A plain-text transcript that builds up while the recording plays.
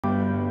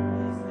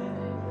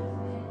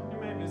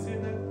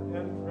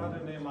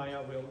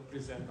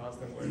present us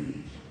the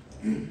word.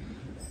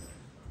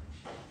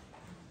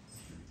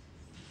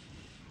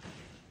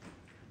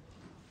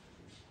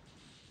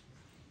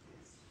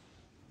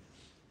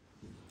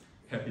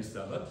 Happy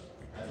Sabbath.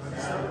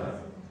 Happy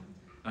Sabbath.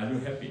 Are you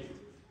happy?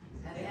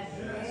 In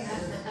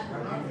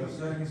the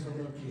service of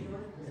the King.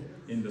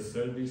 In the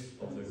service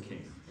of the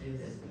King.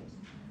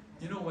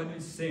 You know, when we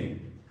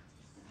sing,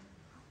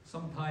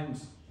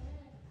 sometimes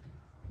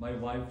my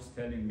wife is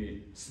telling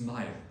me,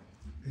 smile.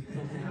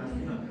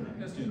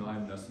 As you know,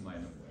 I'm not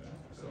smiling well,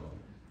 so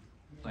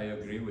I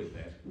agree with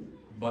that.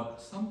 But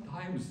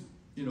sometimes,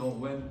 you know,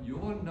 when you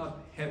are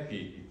not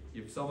happy,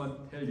 if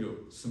someone tells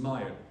you,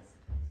 smile,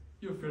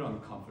 you feel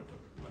uncomfortable.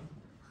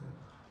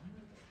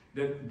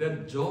 Right?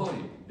 That joy,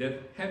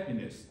 that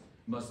happiness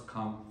must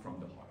come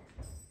from the heart.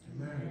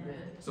 Amen.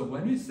 So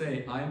when we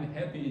say, I'm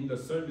happy in the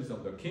service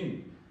of the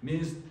King,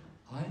 means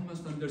I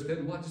must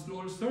understand what is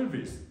Lord's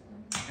service.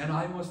 And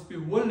I must be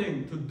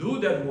willing to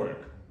do that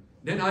work.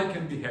 Then I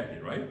can be happy,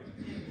 right?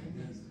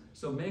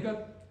 So may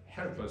God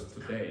help us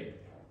today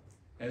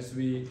as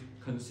we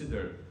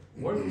consider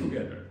work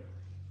together.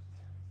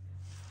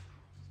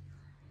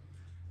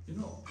 You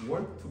know,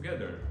 work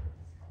together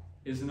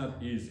is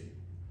not easy,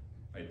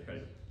 I tell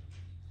you.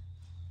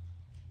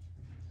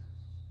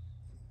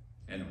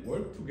 And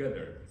work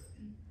together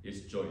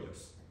is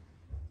joyous.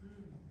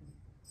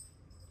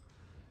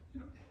 You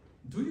know,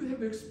 do you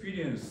have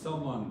experienced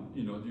someone,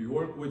 you know, do you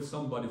work with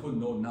somebody who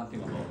knows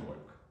nothing about work?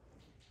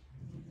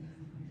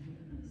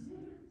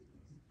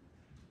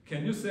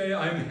 Can you say,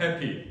 I'm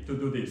happy to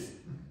do this?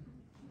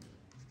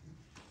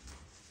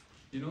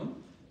 You know,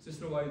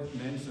 Sister White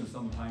mentioned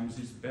sometimes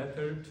it's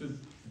better to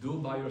do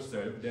by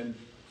yourself than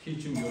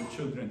teaching your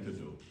children to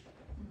do.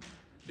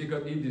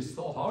 Because it is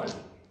so hard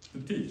to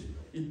teach.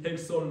 It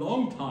takes so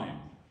long time.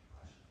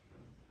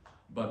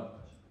 But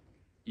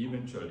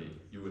eventually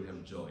you will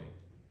have joy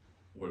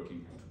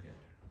working together.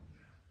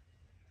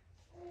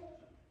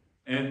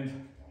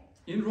 And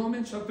in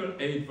Romans chapter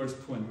 8, verse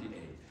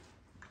 28,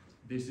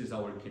 this is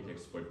our key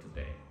text for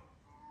today.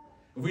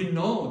 We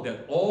know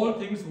that all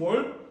things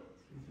work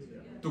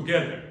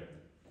together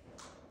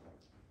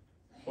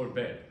for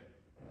bad,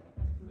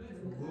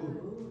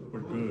 for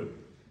good.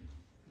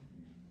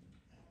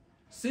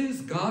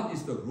 Since God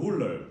is the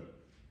ruler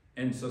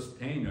and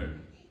sustainer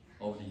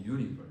of the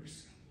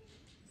universe,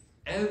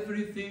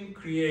 everything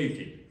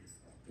created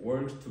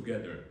works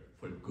together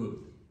for good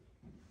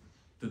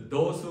to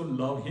those who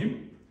love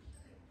Him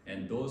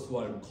and those who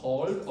are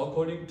called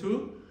according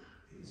to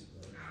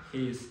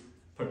His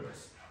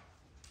purpose.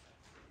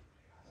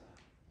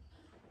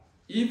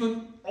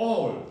 Even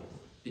all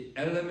the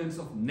elements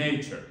of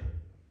nature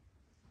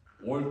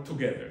work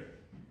together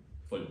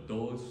for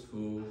those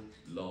who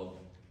love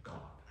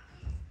God.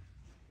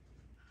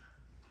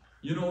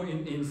 You know,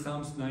 in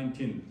Psalms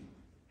 19,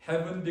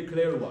 heaven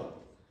declare what?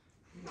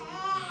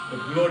 The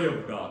glory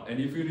of God.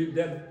 And if you read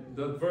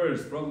the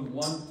verse from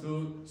 1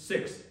 to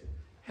 6,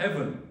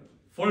 heaven,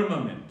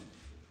 firmament,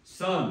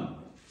 sun,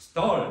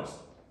 stars,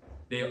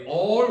 they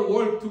all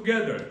work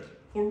together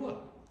for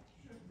what?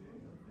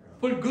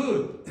 For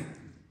good.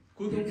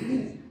 Good of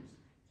who?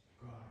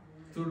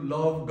 To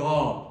love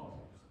God.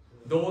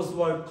 Those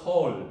who are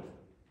called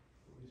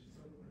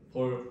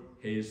for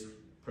His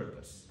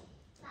purpose.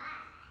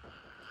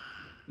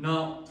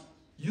 Now,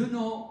 you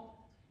know,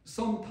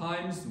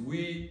 sometimes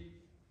we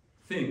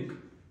think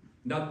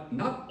that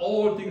not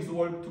all things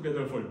work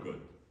together for good.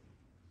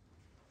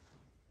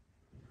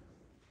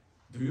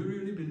 Do you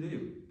really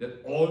believe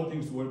that all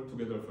things work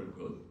together for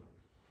good?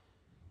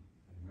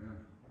 Amen.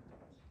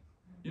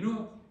 You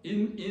know,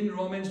 in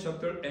Romans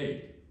chapter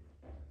 8,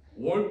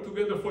 work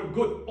together for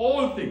good,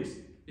 all things.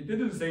 It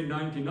didn't say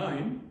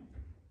 99,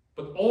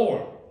 but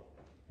all.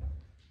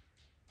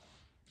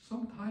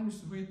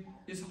 Sometimes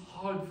it's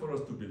hard for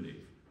us to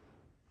believe.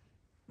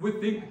 We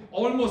think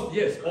almost,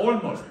 yes,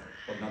 almost,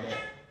 but not all.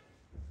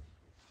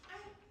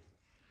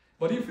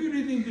 But if we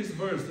read in this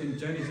verse in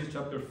Genesis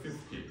chapter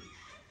 50,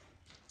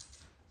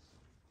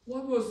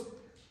 what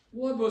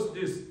was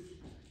this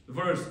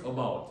verse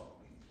about?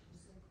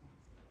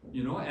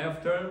 You know,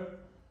 after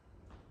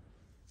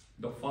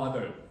the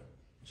father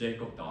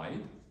Jacob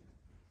died,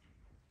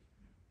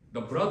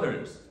 the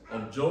brothers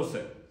of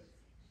Joseph,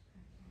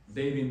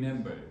 they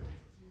remembered.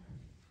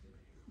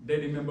 They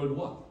remembered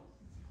what?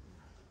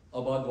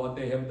 About what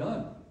they have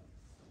done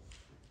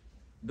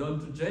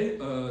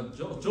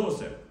to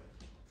Joseph.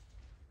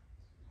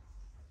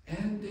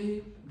 And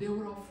they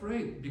were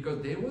afraid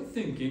because they were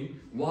thinking,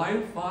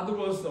 while father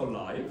was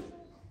alive,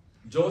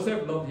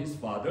 Joseph loved his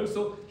father,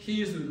 so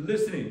he's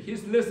listening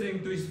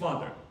to his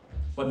father.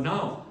 But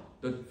now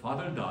the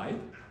father died,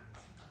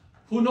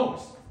 who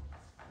knows?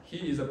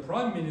 He is a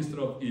prime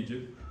minister of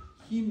Egypt.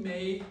 He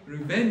may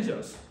revenge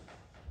us.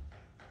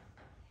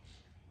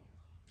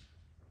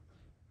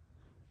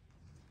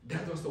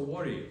 That was the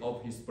worry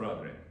of his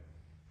brethren.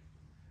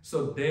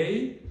 So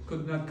they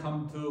could not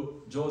come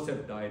to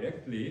Joseph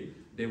directly.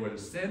 They were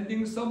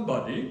sending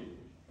somebody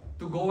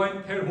to go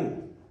and tell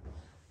who?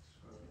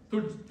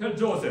 To tell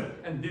Joseph.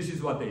 And this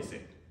is what they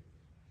said.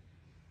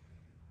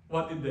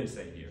 What did they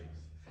say here?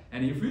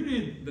 And if we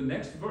read the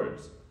next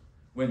verse,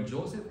 when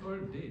Joseph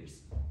heard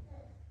this,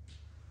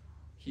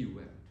 he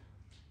wept.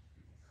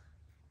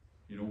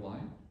 You know why?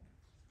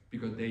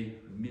 Because they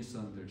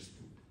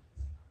misunderstood.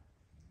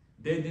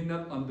 They did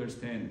not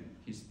understand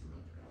his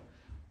brother.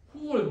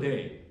 Who were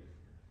they?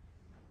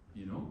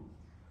 You know?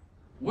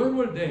 Where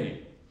were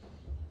they?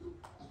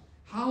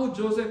 How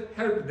Joseph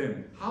helped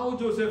them? How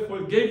Joseph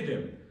forgave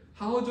them?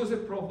 How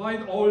Joseph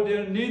provided all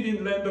their need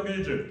in land of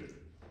Egypt?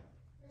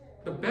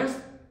 The best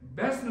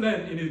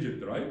land in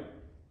Egypt, right?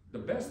 The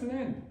best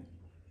land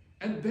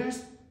and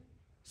best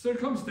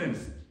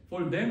circumstance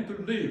for them to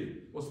live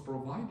was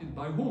provided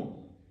by whom?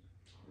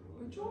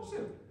 By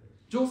Joseph.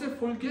 Joseph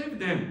forgave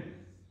them.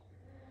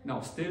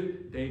 Now still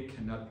they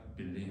cannot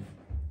believe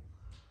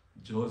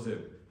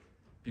Joseph,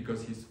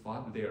 because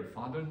their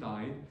father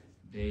died.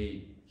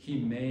 He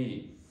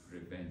may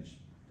revenge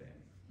them.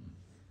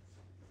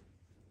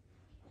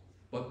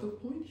 But the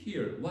point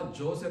here, what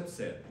Joseph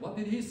said, what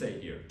did he say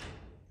here?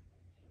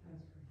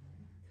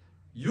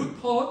 You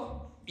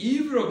thought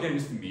evil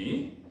against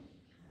me,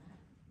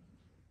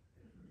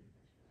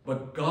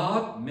 but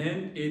God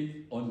meant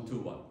it unto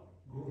what?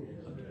 Good.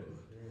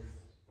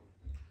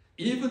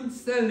 Even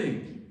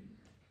selling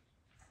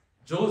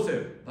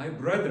Joseph, my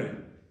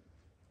brethren,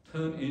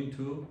 turned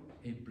into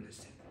a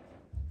blessing.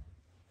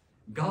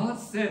 God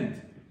sent,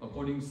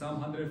 according to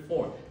Psalm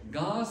 104,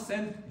 God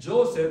sent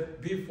Joseph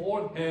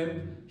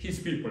beforehand his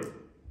people.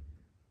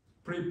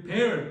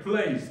 Prepare a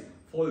place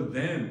for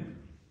them.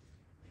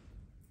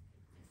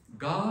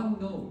 God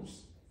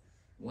knows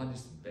what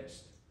is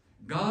best.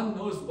 God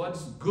knows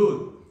what's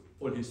good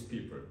for his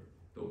people,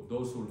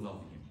 those who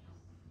love him.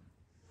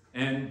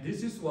 And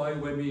this is why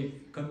when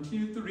we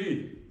continue to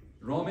read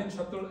Romans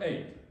chapter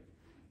 8,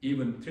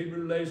 even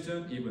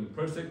tribulation, even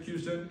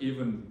persecution,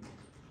 even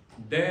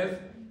death,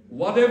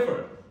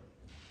 whatever,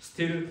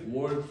 still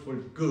work for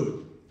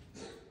good.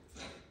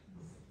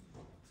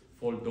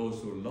 For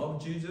those who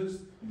love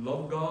Jesus,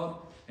 love God,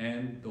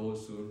 and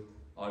those who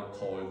are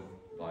called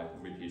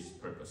with his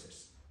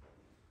purposes.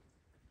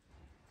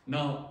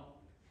 Now,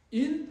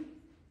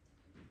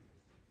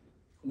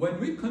 when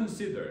we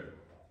consider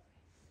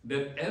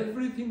that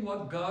everything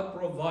what God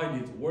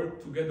provided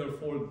worked together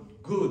for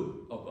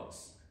good of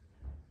us,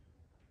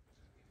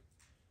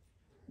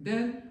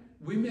 then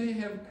we may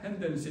have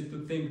tendency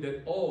to think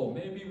that, oh,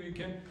 maybe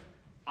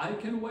I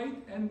can wait,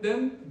 and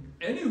then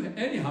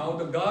anyhow,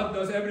 the God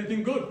does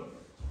everything good.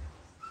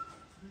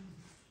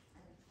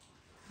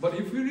 But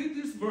if we read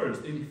this verse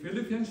in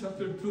Philippians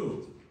chapter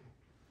 2,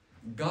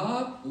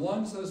 God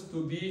wants us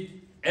to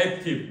be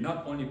active,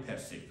 not only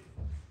passive.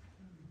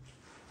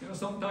 You know,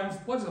 sometimes,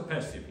 what's a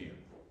passive here?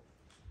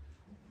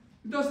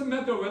 It doesn't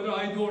matter whether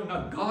I do or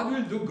not. God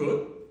will do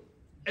good.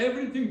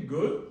 Everything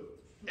good.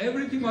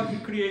 Everything what he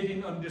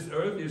created on this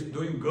earth is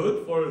doing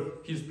good for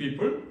his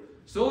people.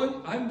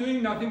 So I'm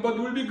doing nothing but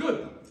will be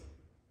good.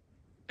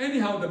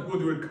 Anyhow, the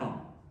good will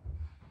come.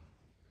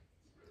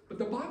 But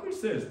the Bible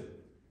says,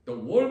 to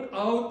work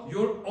out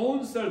your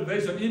own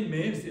salvation, it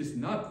means it's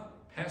not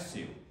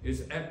passive,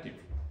 it's active.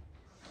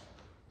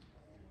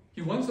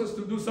 He wants us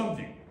to do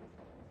something.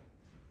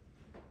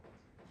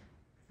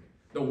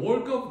 The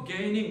work of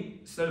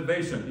gaining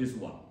salvation is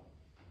what?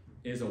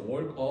 Is a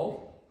work of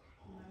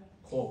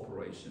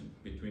cooperation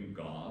between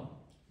God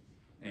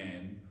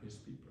and his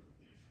people.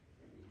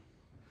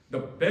 The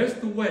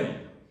best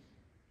way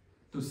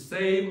to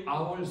save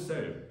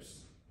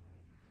ourselves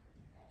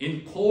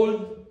in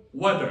cold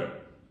weather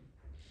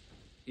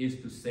is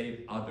to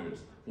save others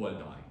who are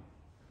dying.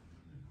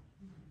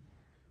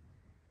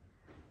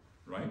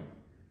 Right?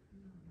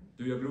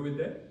 Do you agree with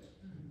that?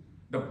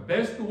 The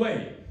best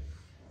way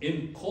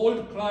in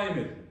cold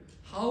climate,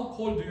 how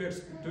cold do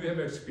you have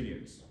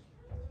experience?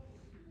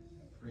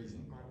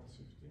 Freezing.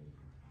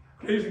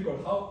 Freezing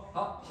cold.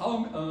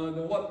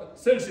 What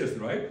Celsius,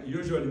 right?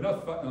 Usually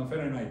not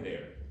Fahrenheit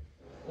there.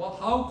 Well,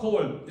 how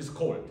cold is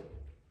cold?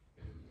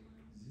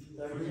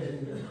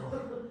 -30.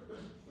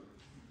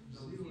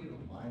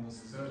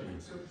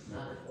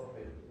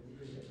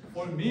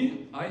 For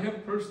me, I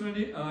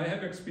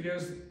have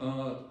experienced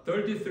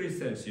 33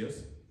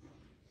 Celsius.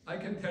 I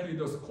can tell you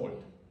it was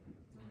cold.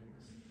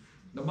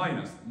 The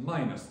minus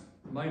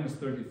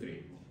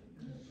 33.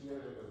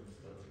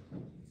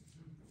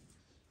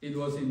 It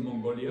was in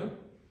Mongolia,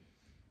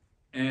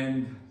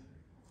 and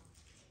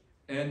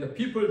the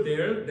people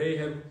there, they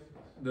have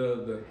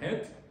the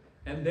head,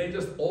 and they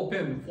just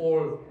open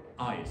for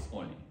eyes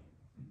only.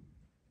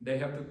 They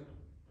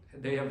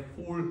have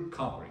full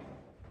covering.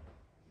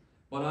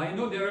 But I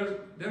know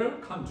there are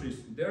countries,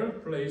 there are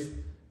places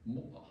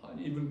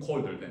even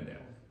colder than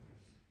that.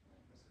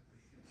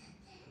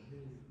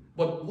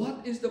 But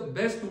what is the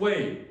best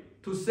way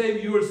to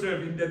save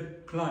yourself in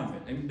that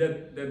climate, in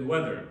that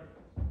weather?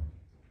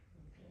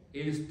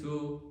 Is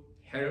to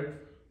help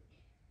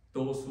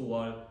those who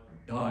are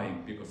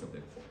dying because of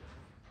that cold.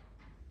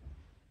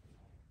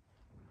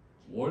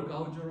 Work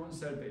out your own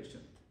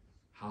salvation.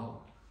 How?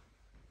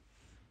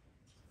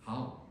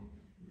 How?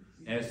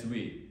 As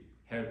we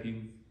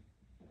helping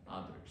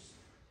others.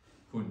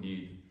 who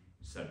need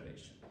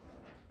salvation.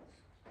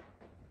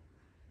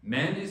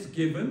 Man is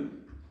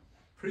given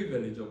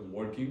privilege of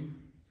working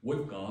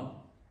with God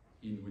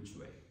in which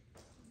way?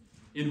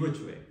 In which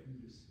way?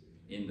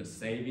 In the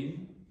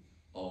saving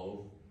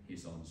of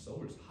his own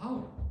souls.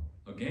 How?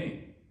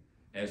 Again,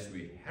 as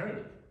we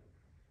help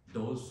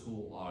those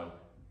who are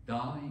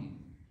dying.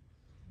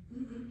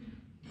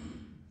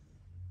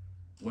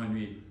 When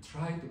we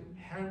try to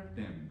help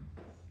them,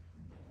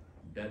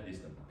 that is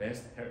the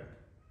best help.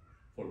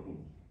 For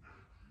whom?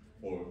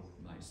 For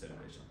my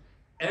salvation.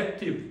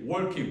 Active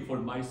working for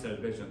my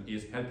salvation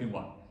is helping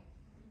what?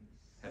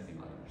 Helping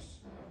others.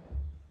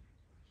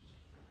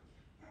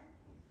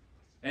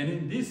 And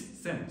in this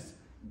sense,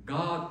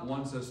 God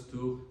wants us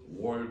to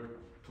work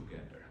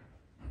together.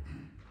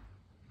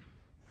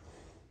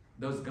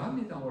 Does God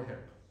need our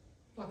help?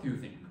 What do you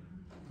think?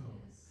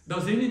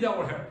 Does he need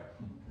our help?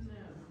 No.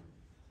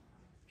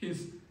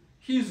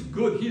 He's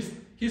good,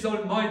 he's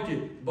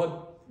almighty,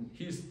 but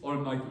he's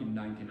almighty in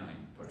 99%.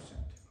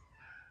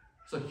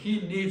 So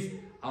he needs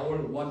our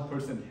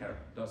 1%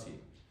 help, does he?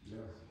 Yes.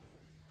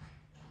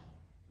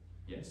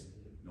 Yes?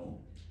 No?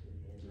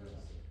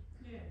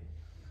 Yes.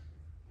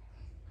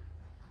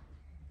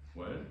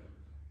 Well,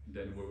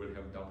 then we will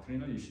have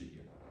doctrinal issue here.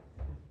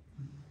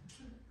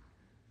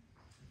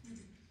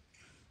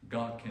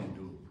 God can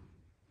do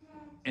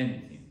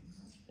anything,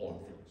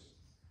 all things.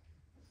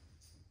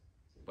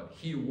 But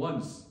he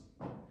wants,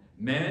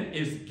 man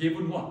is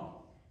given what?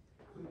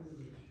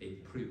 A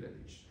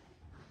privilege.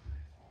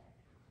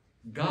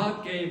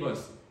 God gave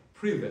us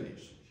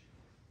privilege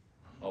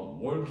of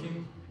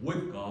working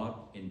with God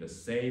in the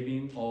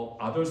saving of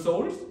other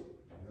souls,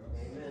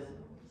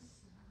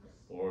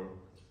 or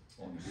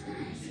only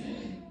souls.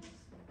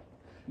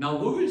 Now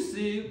we will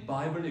see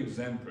Bible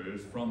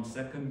examples from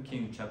 2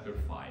 Kings chapter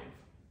 5.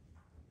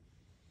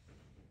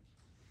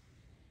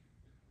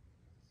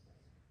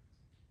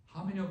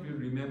 How many of you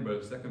remember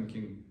 2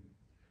 Kings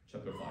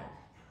chapter 5?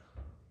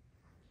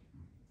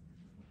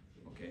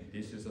 Okay,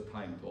 this is the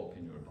time to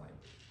open your Bible.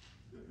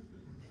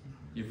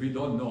 If you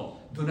don't know,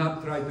 do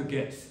not try to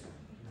guess.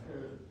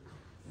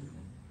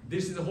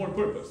 This is the whole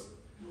purpose.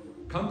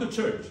 Come to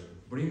church,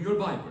 bring your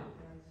Bible.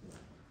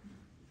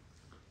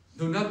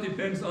 Do not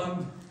depend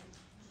on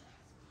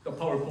the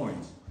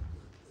PowerPoint.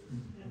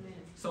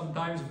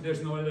 Sometimes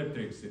there's no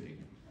electricity.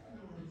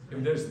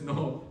 If there's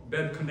no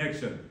bad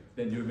connection,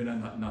 then you will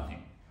have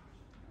nothing.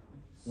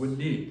 We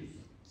need.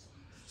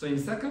 So in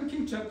 2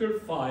 Kings chapter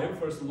 5,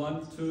 verse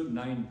 1 to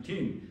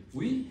 19,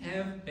 we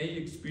have an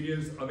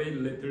experience of a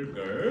little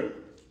girl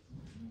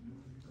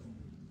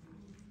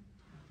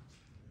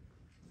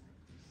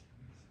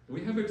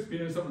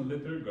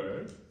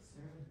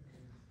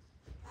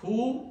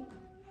who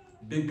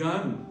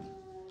began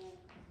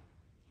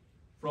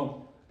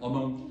from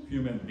among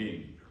human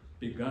beings,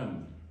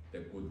 began the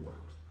good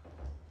work.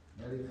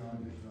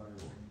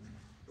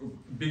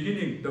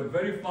 Beginning, the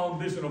very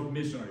foundation of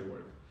missionary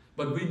work.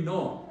 But we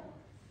know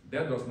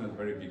that was not the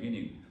very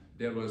beginning.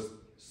 There was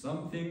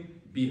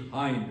something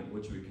behind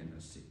which we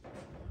cannot see.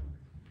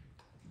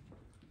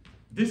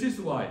 This is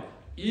why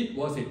it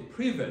was a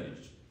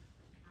privilege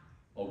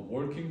of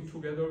working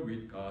together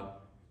with God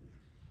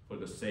for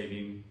the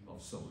saving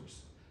of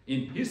souls.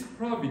 In his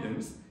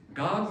providence,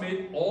 God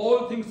made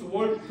all things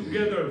work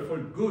together for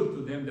good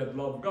to them that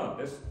love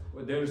God.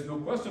 There is no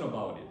question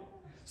about it.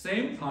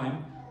 Same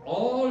time,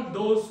 all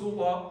those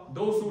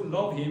who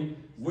love him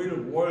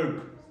will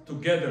work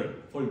together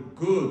for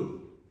good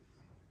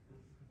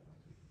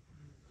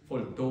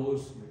for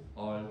those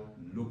who are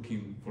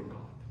looking for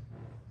God.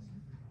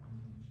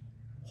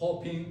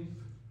 Hoping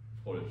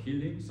for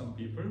healing, some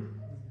people,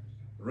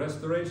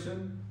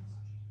 restoration,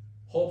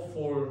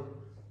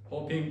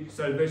 hoping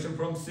salvation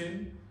from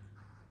sin,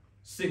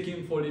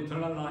 seeking for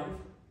eternal life.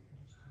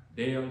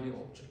 They are the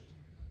object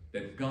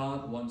that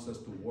God wants us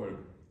to work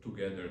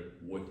together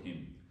with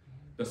him.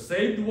 The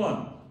saved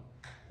one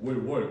will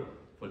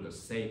work for the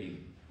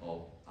saving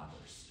of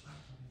others.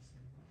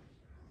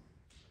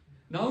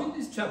 Now in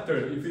this chapter,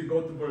 if we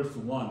go to verse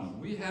 1,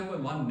 we have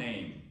one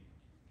name.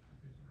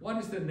 What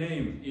is the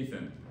name,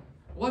 Ethan?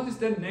 What is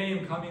the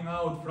name coming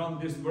out from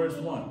this verse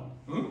 1?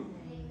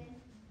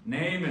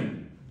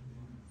 Naaman.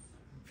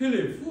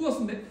 Philip, who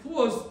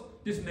was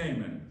this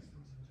Naaman?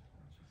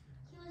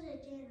 He was a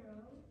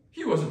general.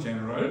 He was a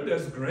general,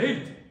 that's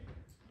great.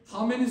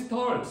 How many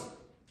stars?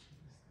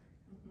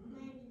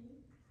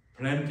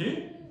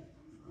 Plenty?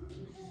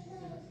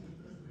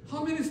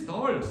 How many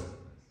stars?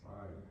 5.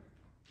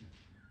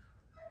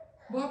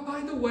 But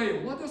by the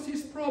way, what was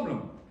his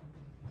problem?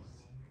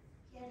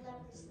 He had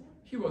leprosy.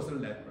 He was a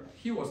leper.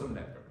 He was a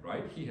leper,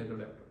 right? He had a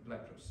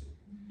leprosy.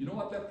 You know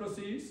what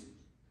leprosy is?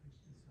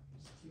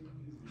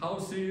 How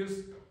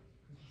serious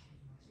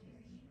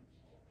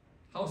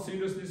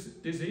this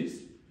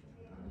disease?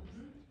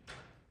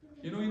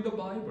 You know, in the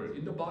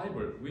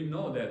Bible, we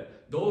know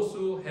that those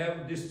who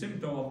have this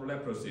symptom of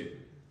leprosy,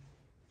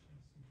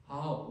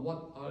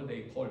 what are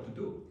they called to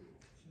do?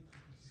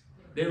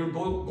 They were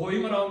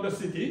going around the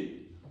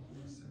city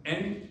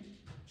and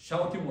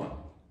shouting what?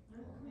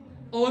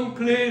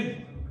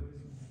 unclean.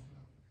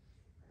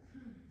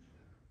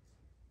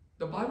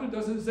 The Bible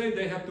doesn't say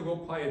they have to go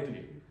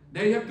quietly.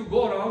 They have to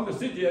go around the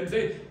city and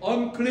say,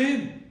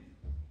 unclean.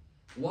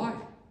 Why?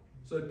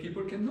 So that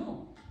people can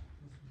know.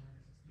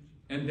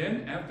 And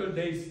then after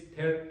they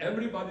tell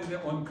everybody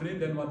they're unclean,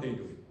 then what they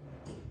do?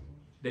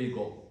 They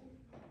go,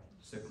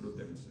 seclude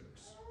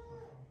themselves.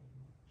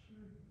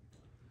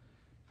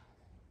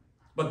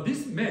 But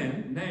this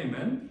man,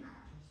 Naaman,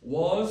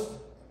 was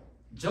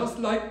just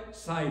like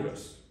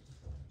Cyrus,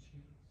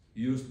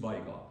 used by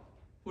God.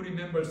 Who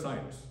remembers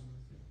Cyrus?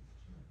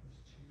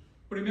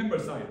 Who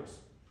remembers Cyrus?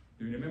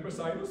 Do you remember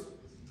Cyrus?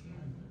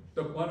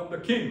 One of the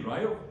king,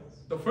 right?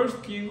 The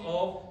first king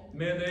of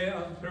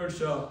Media and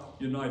Persia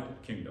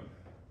United Kingdom.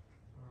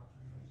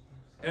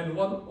 And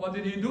what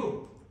did he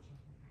do?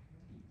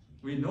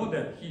 We know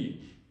that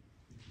he.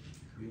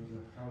 Build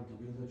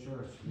a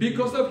church.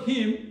 Because of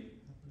him,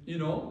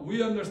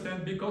 we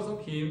understand because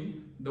of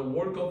him, the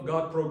work of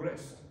God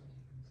progressed.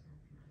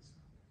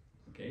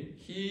 Okay?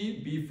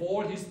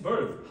 Before his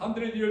birth,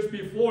 100 years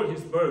before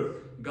his birth,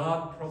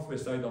 God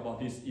prophesied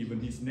about even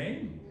his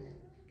name.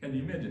 Can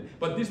you imagine?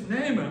 But this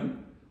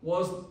Naaman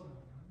was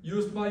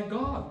used by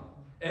God.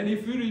 And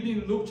if you read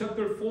in Luke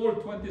chapter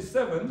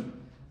 4:27,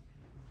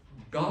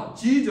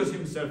 Jesus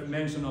himself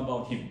mentioned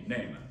about him,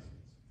 Naaman.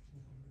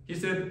 He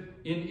said,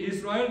 in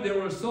Israel there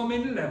were so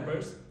many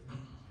lepers,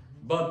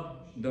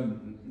 but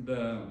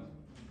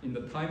in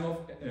the time of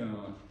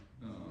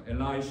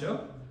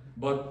Elisha,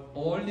 but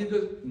only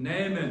the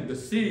Naaman, the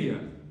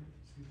Syrian,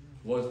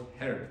 was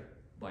healed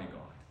by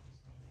God.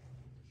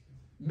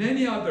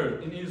 Many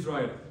others in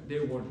Israel, they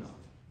were not.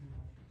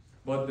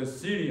 But the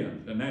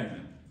Syrian, the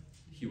Naaman,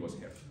 he was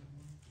healed.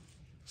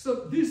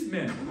 So this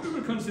man, we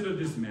will consider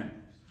this man.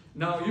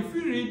 Now, if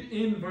we read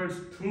in verse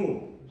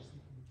 2,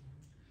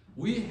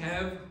 we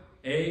have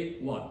a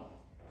what?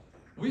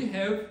 We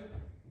have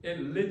a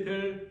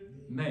little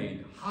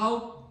maid.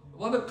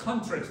 What a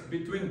contrast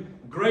between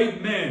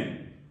great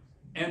man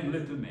and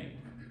little maid.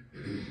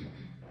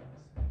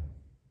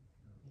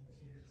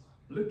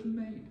 Little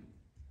maid.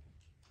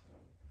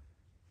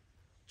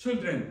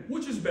 Children,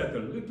 which is better,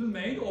 little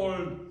maid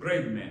or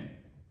great man?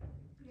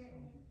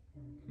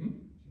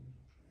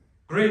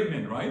 Great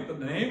man, right? The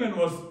Naaman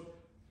was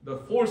the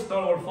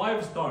 4-star or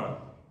 5-star.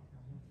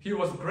 He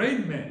was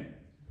great man.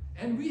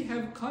 And we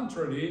have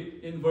contrary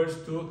in verse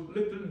 2,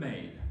 little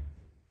maid.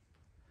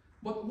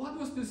 But what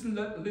was this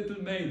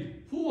little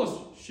maid? Who was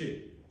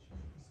she?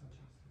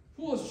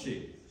 Who was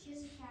she? She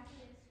was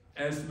captive.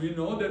 As we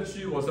know that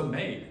she was a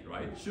maid,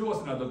 right? She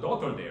was not a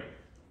daughter there.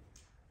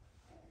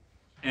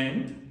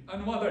 And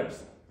what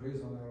else?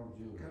 Prisoner of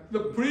Judah. The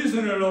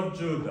prisoner of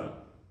Judah.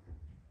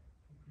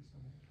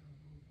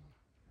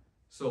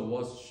 So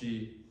was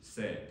she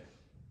sad?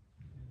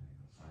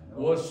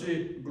 Was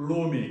she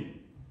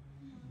gloomy?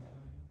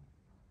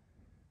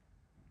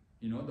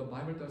 The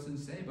Bible doesn't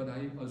say, but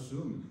I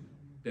assume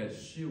that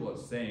she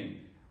was saying,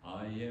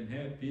 I am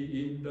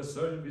happy in the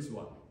service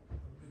what?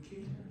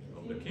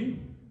 Of the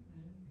king.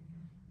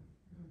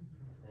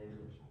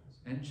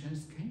 And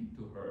chance came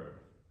to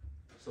her.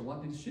 So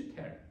what did she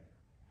tell?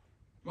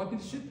 What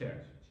did she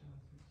tell?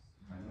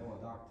 I know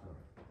a doctor.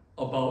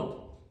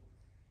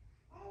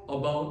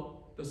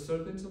 About the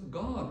servants of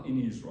God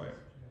in Israel,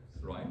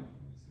 right?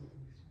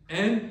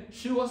 And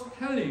she was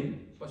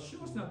telling, but she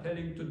was not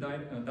telling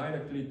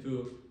directly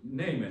to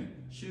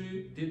Naaman.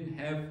 She didn't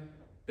have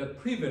the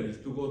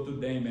privilege to go to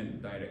Naaman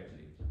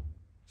directly.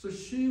 So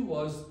she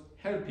was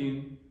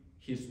helping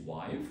his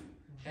wife,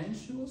 and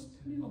she was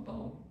telling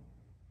about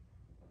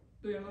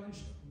the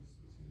Elisha.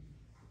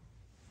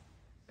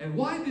 And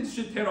why did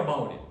she tell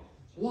about it?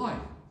 Why?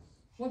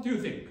 What do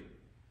you think?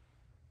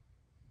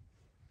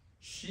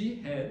 She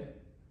had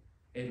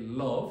a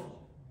love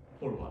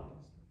for what?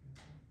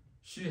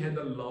 She had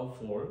a love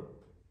for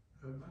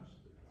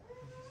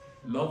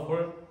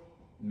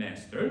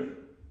master,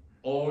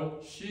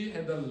 or she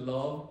had a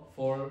love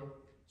for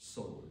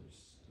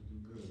souls.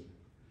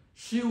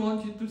 She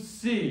wanted to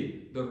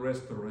see the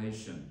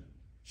restoration.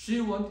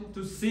 She wanted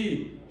to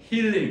see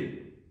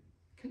healing.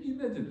 Can you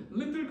imagine?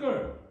 Little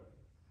girl,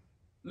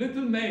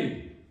 little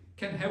maid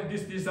can have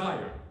this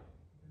desire.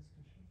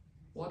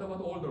 What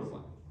about older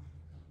one?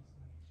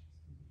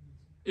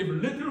 If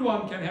little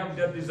one can have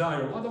that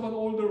desire, what about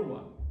older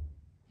one?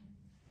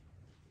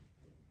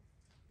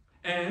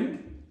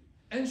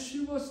 And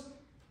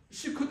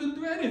she couldn't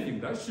do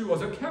anything, right? She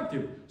was a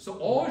captive. So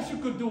all she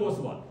could do was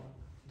what?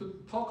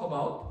 To talk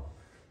about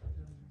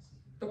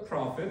the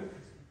prophet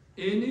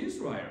in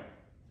Israel.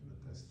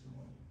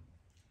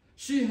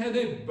 She had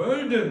a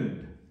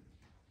burden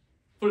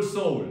for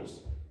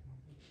souls.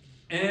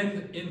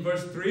 And in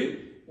verse 3,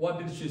 what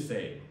did she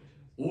say?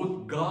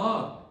 Would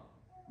God,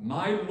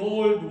 my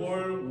Lord,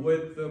 were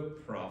with the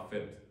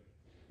prophet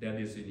that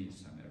is in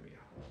Samaria.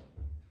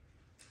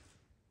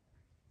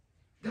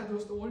 That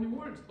was the only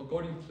words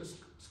according to the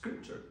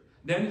scripture.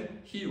 Then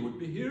he would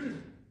be healed.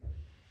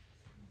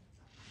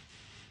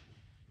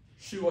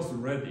 She was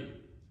ready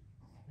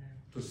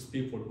to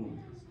speak for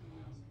whom?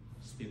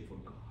 Speak for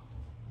God.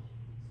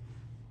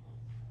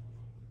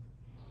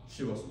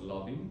 she was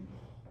loving,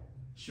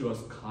 she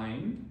was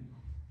kind,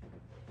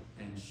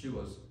 and she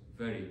was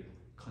very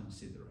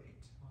considerate.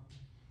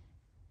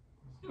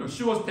 You know,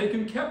 she was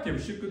taken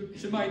captive.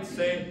 She might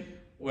say,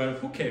 well,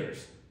 who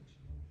cares?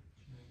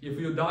 If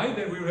you die,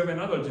 then we will have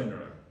another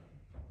general.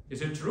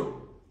 Is it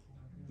true?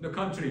 In the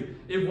country,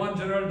 if one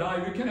general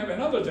dies, we can have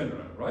another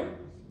general, right?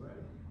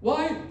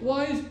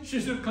 Why she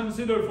should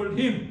consider for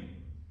him?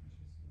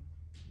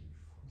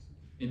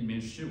 It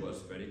means she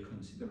was very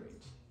considerate.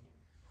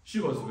 She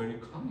was very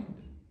kind.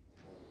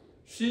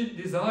 She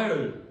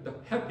desired the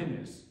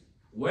happiness,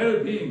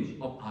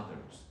 well-being of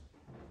others.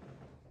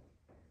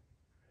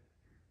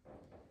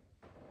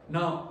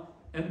 Now,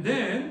 and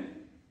then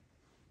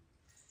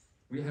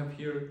we have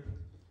here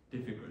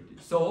difficulty.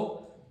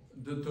 So,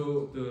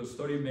 the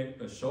story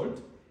make short.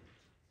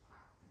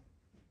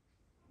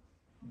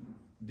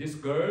 This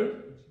girl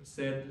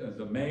said,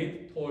 the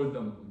maid told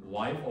the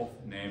wife of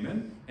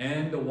Naaman,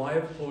 and the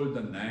wife told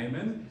the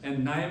Naaman,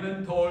 and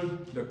Naaman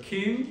told the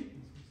king,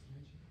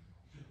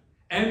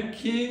 and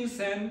king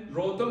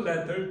wrote a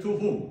letter to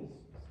whom?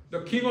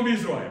 The king of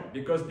Israel,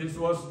 because this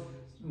was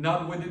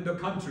not within the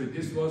country,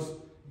 this was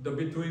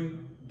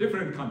between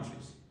different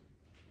countries.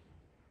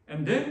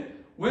 And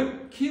then,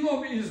 when king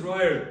of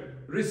Israel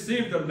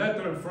received a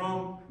letter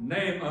from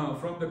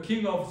the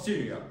king of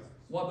Syria,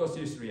 what was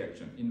his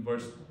reaction in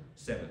verse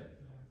 7?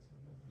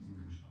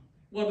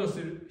 What was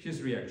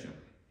his reaction?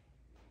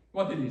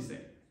 What did he say?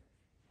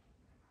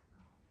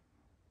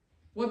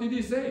 What did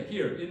he say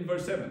here in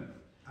verse 7?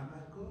 I'm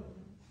not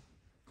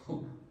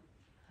good.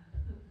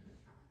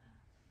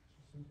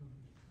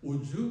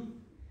 Would you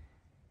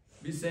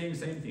be saying the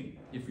same thing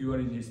if you were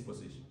in his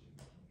position?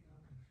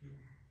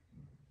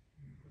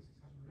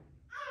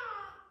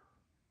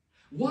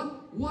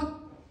 What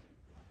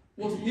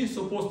was he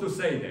supposed to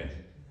say then?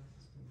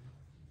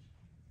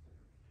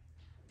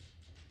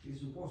 He's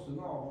supposed to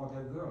know about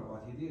that girl,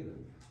 but he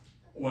didn't.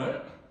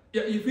 Well,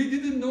 yeah, if he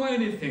didn't know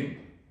anything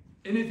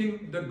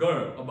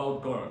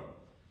about girl,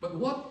 but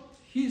what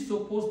he's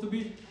supposed to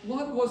be,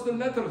 what was the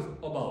letter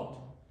about?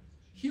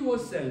 He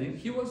was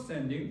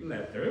sending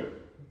letter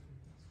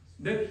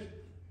that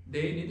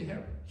they need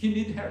help. He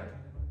need help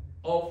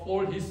of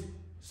all his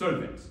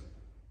servants.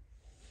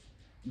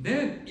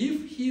 Then,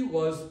 if he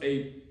was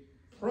a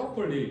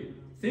properly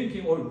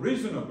thinking or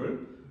reasonable,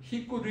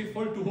 he could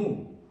refer to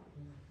whom?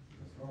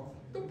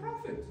 The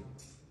prophet.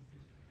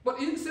 But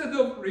instead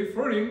of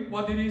referring,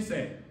 what did he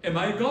say? Am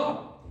I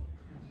God?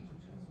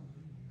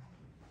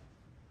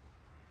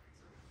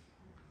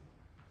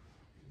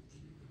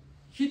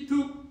 He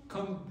took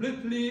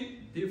completely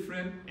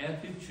different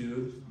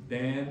attitude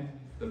than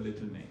the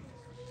little maid.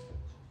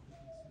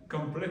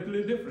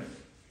 Completely different.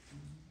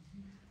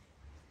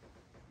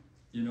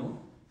 You know?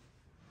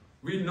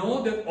 We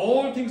know that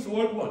all things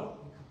work what?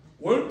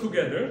 Work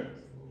together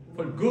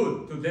for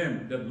good to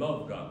them that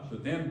love God, to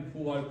them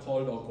who are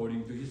called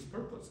according to his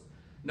purpose.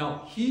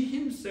 Now, he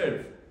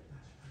himself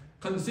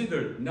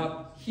considered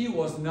he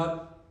was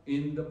not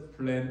in the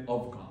plan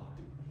of God.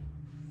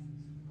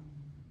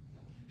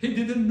 He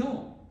didn't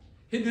know.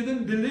 He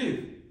didn't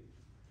believe.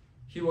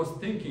 He was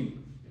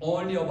thinking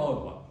only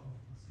about what?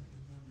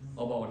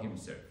 About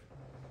himself.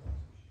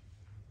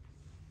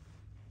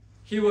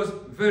 He was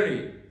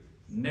very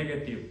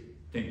negative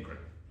thinker.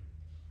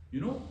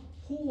 You know,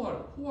 who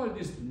are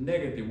these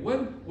negative?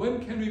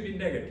 When can we be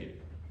negative?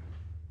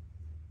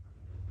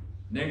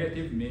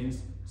 Negative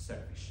means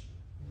selfish.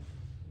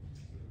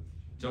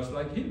 Just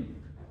like him.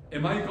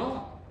 Am I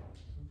God?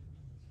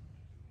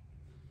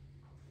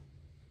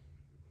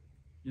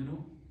 You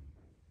know?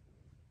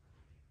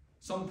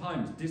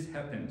 Sometimes this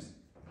happens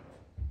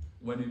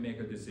when we make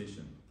a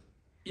decision,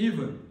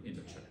 even in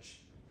the church.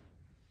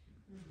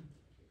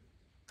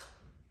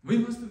 We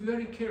must be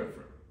very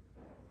careful.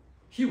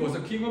 He was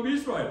a king of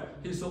Israel.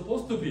 He's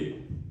supposed to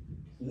be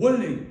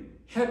willing,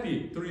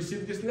 happy to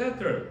receive this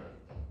letter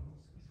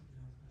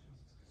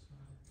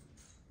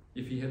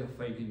if he had a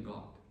faith in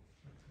God.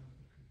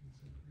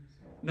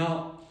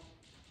 Now,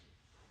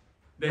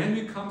 then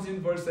he comes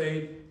in verse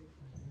 8,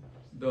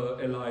 the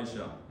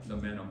Elijah, the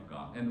man of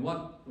God. And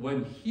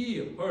when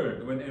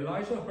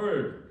Elijah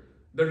heard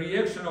the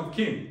reaction of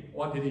king,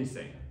 what did he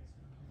say?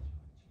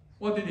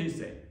 What did he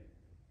say?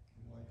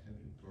 Why have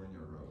you torn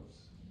your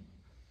robes?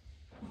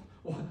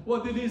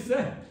 What did he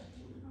say?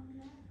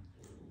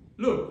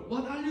 Look,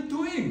 what are you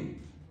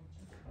doing?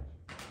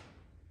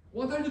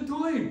 What are you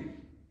doing?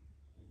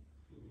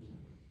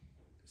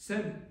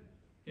 Send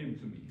him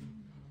to me.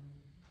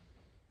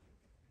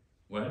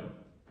 Well,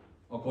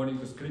 according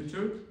to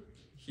scripture,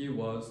 he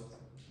was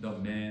the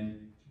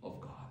man of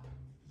God.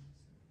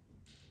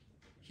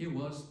 He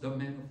was the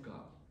man of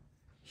God.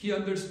 He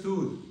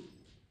understood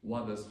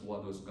what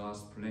was God's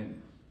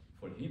plan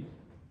for him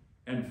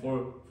and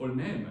for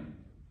Naaman.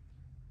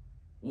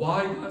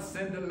 Why God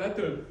sent a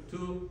letter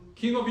to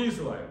King of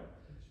Israel?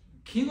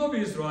 King of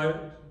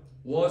Israel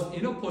was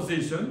in a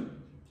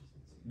position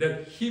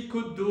that he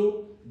could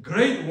do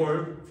great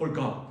work for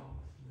God.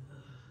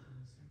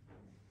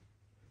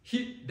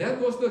 That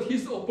was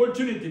his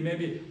opportunity,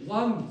 maybe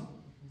one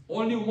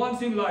only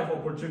once in life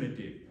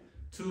opportunity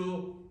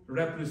to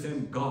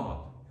represent God.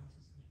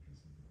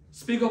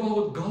 Speak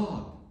about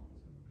God.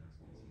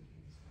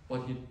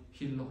 But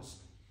he lost.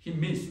 He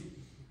missed.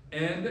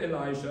 And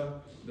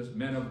Elisha, the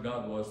man of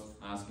God, was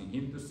asking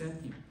him to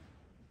send him.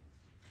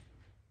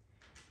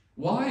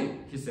 Why?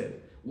 He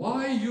said.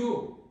 Why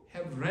you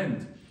have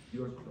rent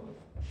your clothes?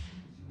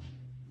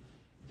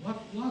 What?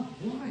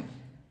 Why?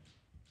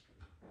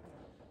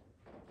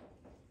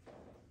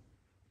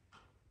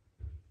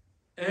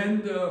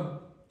 And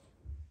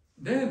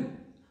then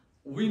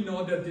we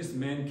know that this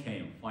man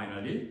came.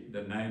 Finally,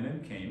 the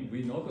Naaman came.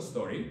 We know the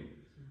story.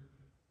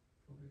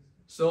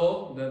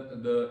 So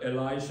the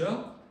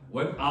Elisha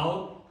went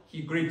out.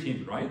 He greeted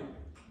him, right?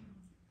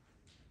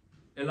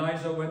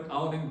 Elisha went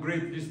out and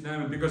greeted this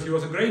Naaman because he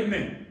was a great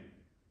man.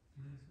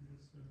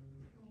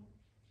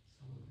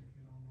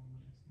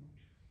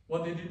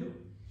 What did he do?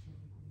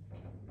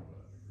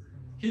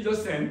 He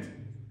just sent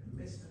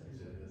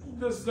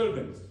the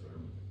servants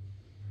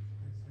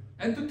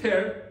and to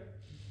tell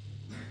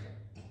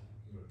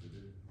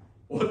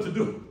what to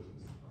do.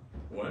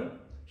 Well,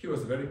 he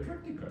was very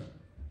practical.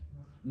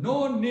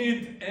 No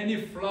need any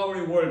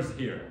flowery words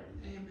here.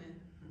 Amen.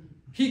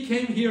 He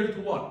came here to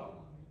what?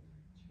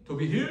 To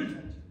be healed.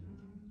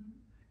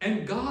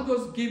 And God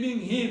was giving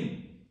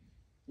him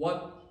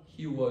what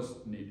he was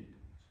needed.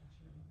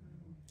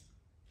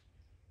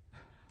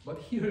 But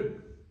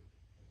here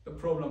the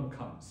problem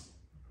comes.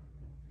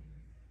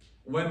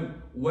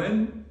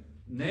 When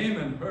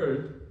Naaman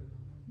heard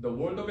the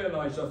word of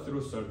Elisha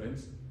through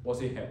servants, was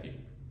he happy?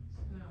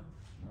 No.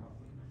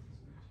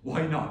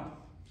 Why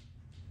not?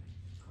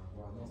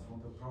 Well, not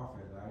from the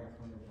prophet, direct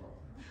from the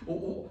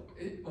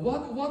prophet.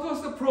 What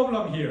was the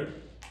problem here?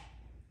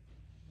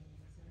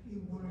 He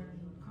wanted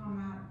to come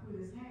out and put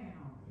his hand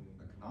on it.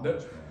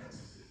 Acknowledgement.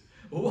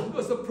 What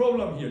was the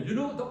problem here? You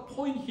know the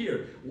point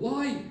here.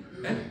 Why?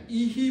 And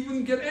he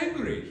even get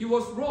angry. He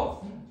was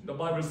wroth, the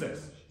Bible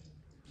says.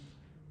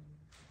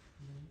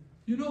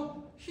 You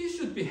know, he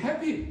should be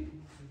happy.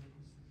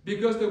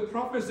 Because the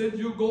prophet said,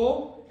 you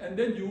go and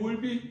then you will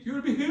be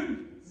healed.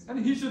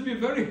 And he should be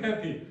very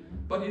happy.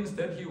 But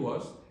instead he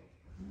was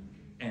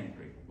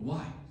angry.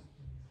 Why?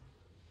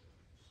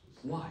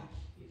 Why?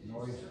 No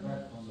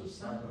respect from the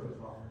side of the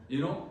prophet. You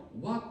know,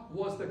 what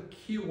was the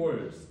key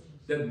words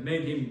that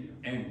made him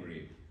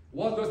angry?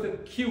 What was the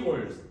key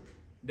words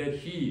that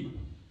he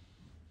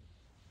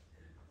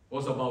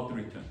was about to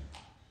return?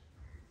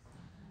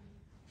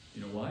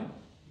 You know why?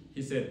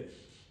 He said,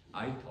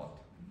 I thought.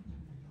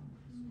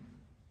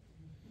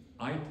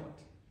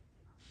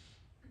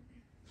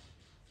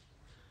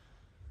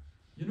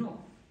 You know,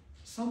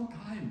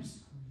 sometimes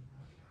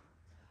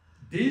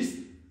this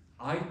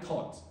I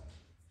thought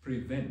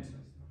prevent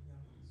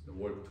the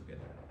work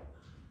together.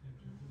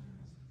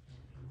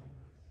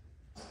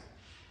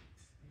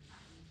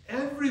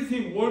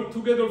 Everything worked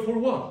together for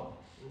what?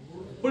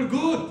 For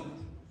good.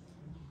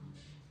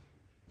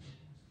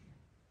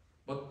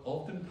 But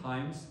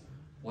oftentimes,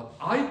 what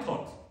I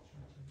thought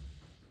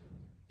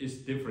is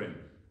different.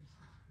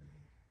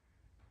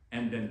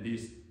 And then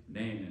this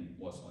Naaman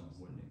was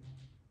unwilling.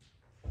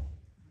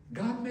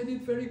 God made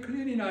it very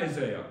clear in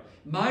Isaiah.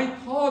 My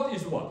thought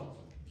is what?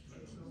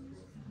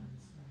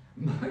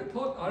 My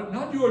thoughts are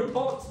not your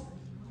thoughts.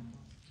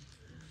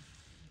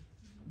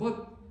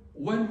 But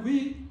when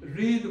we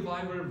read the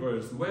Bible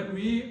verse, when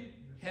we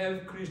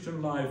have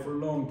Christian life for a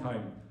long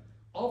time,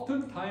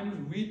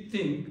 oftentimes we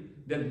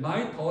think that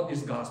my thought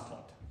is God's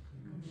thought.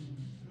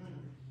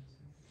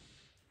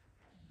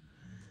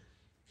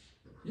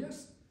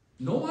 Yes,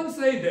 no one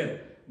say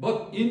that,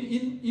 but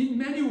in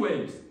many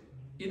ways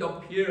it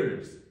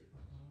appears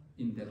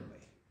in that way.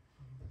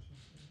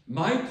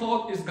 My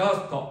thought is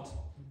God's thought,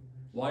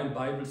 while the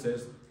Bible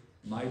says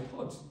my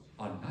thoughts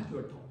are not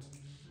your thoughts.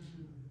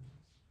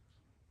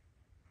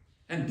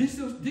 And this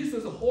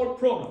is a whole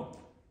problem.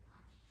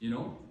 You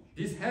know,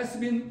 this has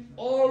been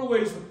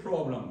always a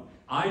problem.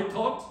 I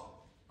thought,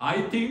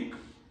 I think,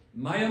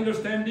 my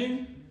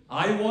understanding,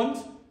 I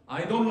want,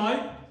 I don't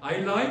like, I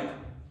like.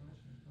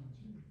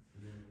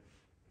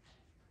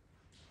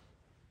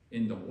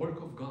 In the work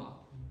of God,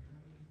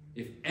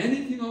 if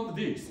any of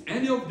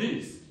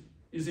this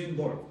is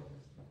involved,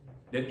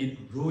 then it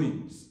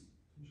ruins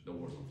the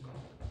work of God.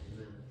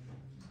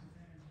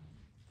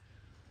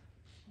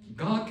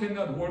 God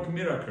cannot work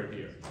miracle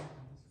here.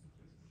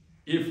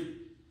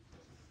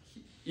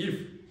 If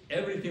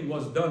everything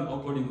was done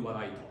according to what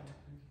I thought.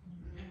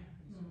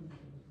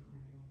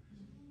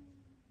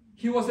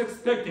 He was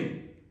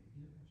expecting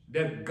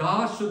that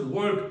God should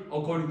work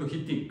according to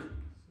his think.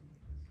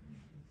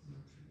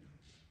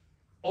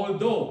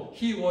 Although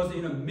he was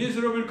in a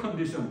miserable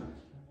condition,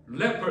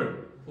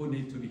 leper who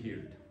need to be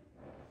healed.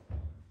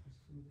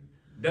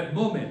 That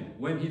moment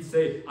when he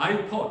said, I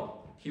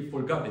thought, he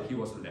forgot that he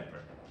was a leper.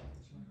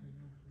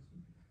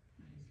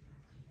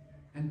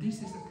 And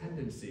this is a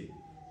tendency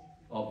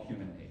of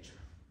human nature.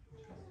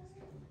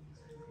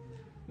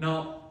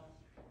 Now,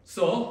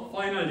 so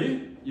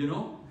finally, you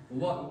know,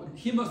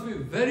 he must be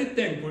very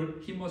thankful.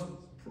 He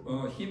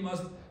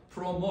must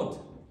promote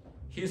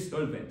his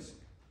servants.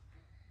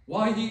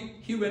 Why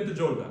he went to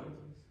Jordan?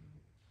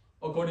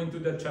 According to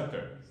that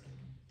chapter,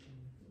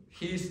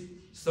 his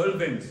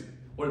servants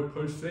were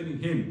persuading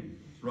him,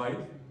 right?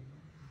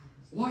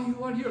 Why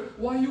you are here?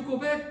 Why you go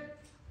back?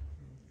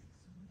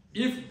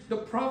 If the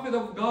prophet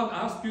of God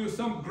asked you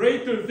some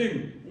greater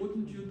thing,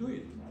 wouldn't you do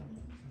it?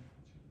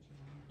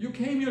 You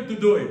came here to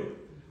do it.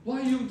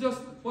 Why you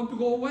just want to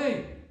go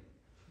away?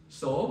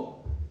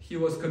 So he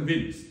was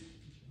convinced.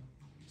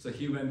 So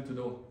he went to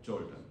the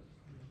Jordan.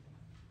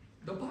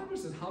 The Bible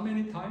says how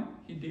many times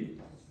he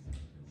did?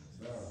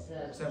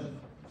 7.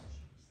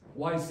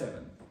 Why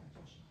 7?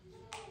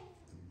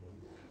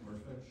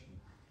 Perfection.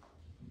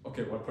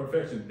 Okay, well,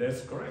 perfection,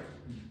 that's correct.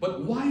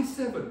 But why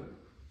 7?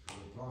 The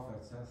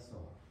prophet says so.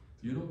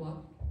 You know what?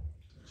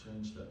 To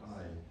change the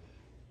eye.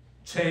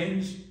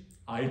 Change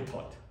I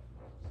thought.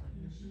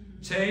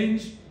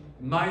 Change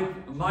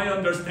my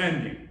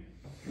understanding.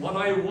 What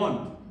I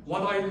want,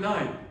 what I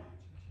like.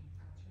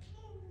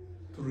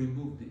 To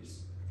remove this.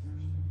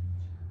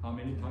 How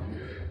many times?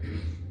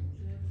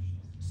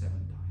 7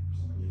 times.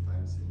 How many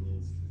times he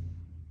needs to?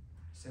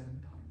 7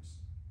 times.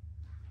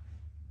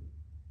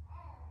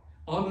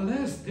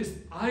 Unless this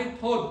I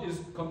thought is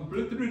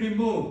completely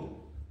removed,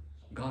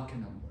 God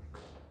cannot work.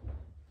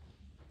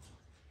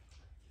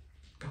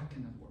 God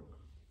cannot work.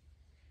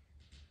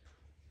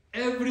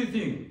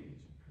 Everything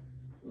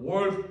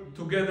works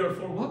together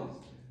for what?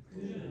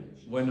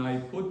 When I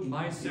put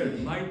myself,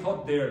 my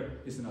thought there,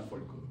 is not for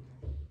good.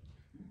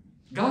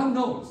 God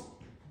knows.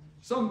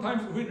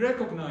 Sometimes we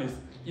recognize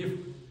if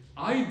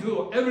I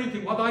do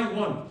everything what I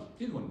want,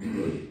 it won't be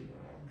good.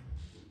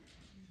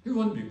 It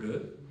won't be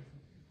good.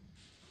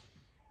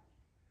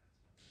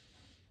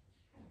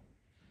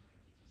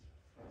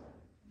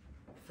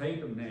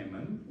 Faith of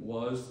Naaman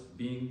was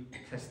being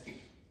tested.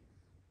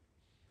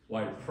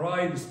 While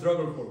pride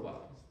struggled for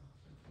what?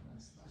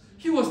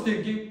 He was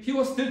still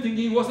thinking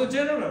he was a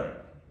general.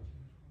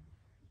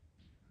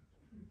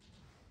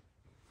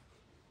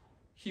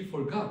 He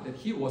forgot that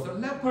he was a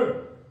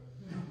leper.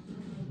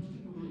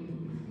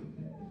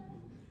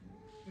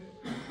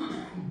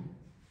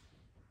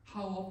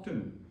 How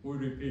often we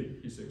repeat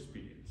his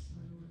experience?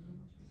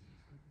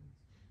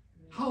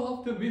 How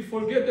often we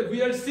forget that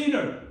we are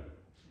sinners?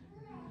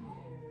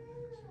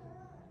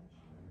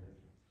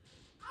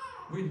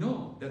 We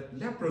know that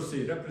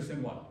leprosy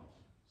represents what?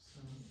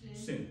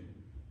 Sin.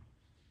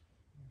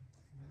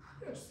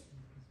 Yes.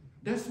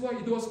 That's why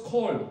it was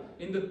called,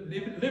 in the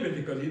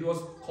Levitical, it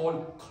was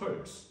called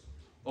curse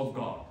of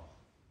God.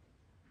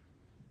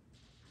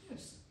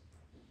 Yes.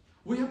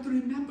 We have to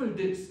remember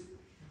this.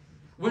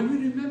 When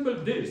we remember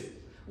this,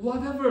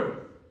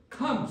 whatever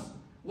comes,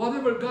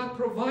 whatever God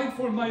provides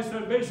for my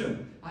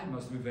salvation, I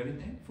must be very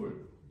thankful.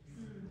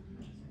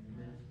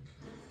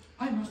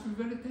 I must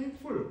be very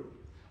thankful.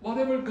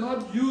 Whatever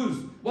God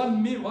used,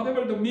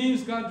 whatever the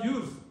means God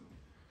used,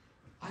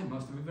 I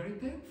must be very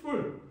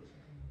thankful.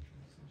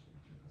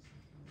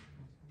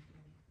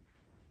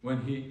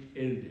 When he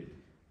healed it,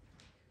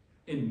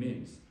 it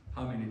means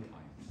how many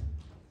times?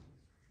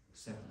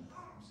 7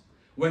 times.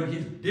 When he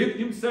dipped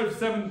himself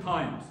 7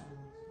 times,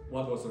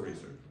 what was the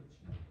result?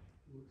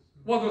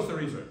 What was the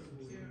result?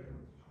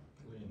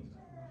 Clean.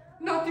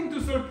 Nothing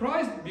to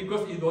surprise,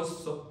 because it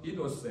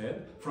was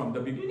said from the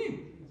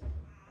beginning.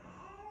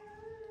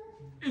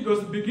 It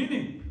was the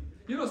beginning.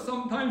 You know,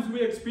 sometimes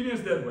we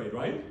experience that way,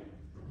 right?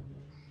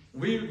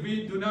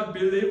 We do not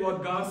believe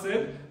what God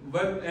said,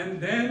 and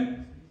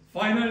then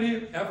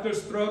finally, after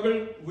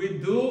struggle, we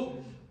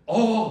do,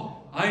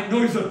 oh, I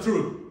know it's the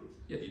truth.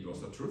 Yeah, it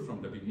was the truth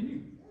from the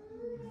beginning.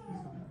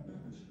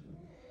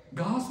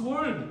 God's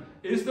word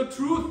is the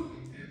truth.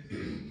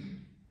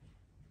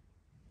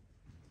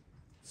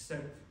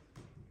 Self.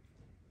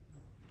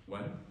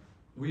 Well,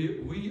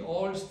 we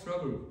all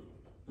struggle.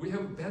 We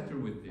have battle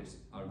with this,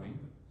 are we?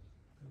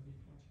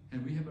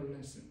 And we have a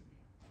lesson.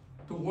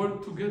 To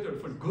work together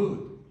for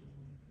good.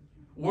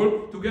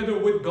 Work together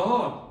with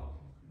God.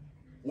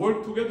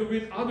 Work together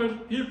with other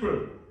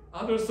people,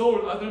 other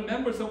souls, other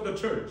members of the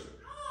church.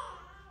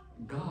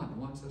 God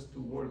wants us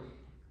to work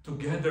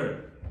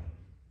together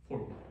for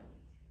what?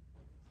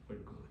 For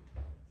good.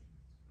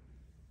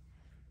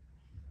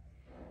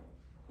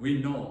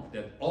 We know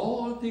that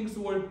all things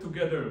work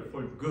together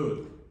for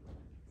good.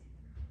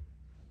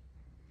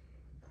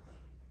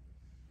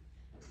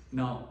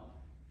 Now,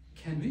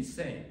 can we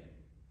say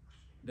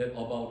that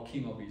about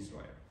King of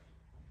Israel?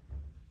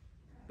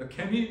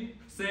 Can we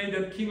say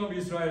that King of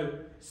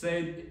Israel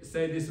say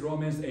this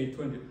Romans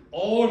 8:20?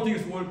 All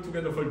things work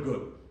together for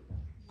good.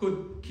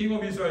 Could King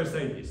of Israel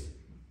say this?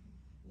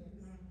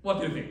 What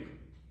do you think?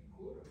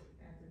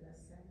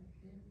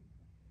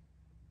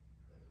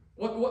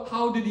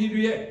 How did he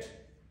react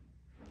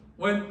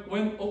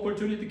when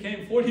opportunity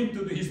came for him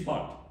to do his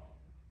part?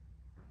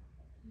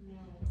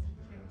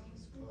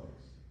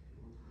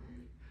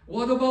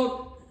 What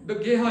about the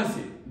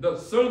Gehazi, the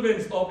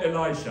servants of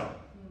Elisha?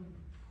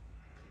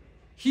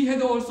 He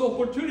had also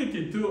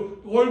opportunity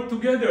to work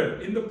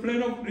together in the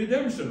plan of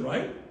redemption,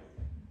 right?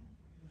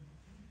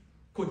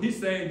 Could he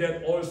say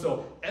that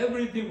also?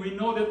 Everything, we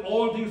know that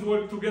all things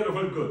work together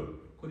for good.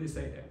 Could he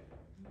say that?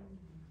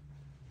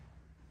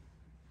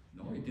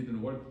 No, it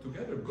didn't work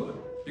together good.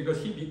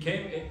 Because he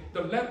became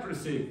the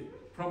leprosy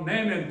from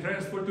Naaman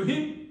transferred to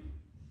him.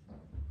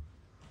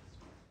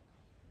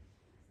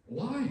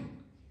 Why?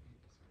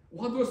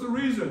 What was the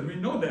reason? We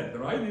know that,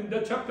 right? In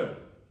that chapter.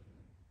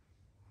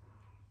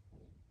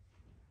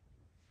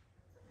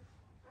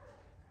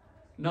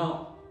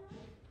 Now,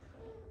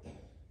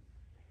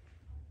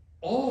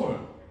 all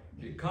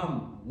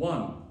become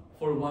one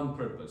for one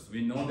purpose.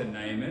 We know the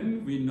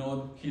Naaman, we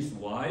know his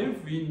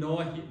wife, we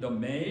know the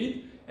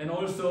maid, and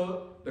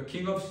also the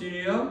king of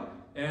Syria,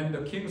 and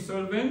the king's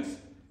servants,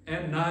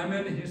 and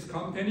Naaman and his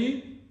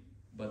company,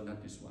 but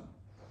not this one.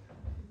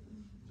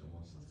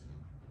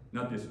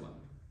 Not this one.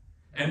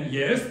 And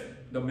yes,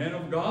 the man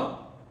of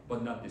God,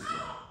 but not this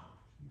one.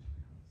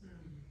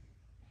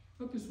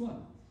 Not this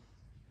one.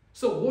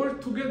 So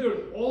work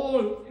together,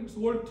 all things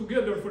work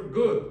together for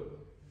good.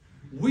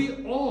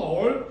 We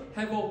all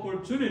have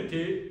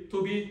opportunity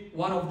to be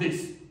one of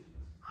these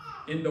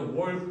in the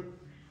work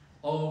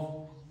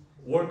out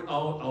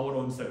our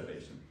own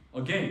salvation.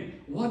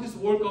 Again, what is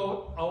work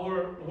out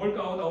our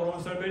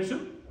own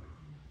salvation?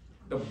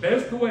 The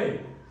best way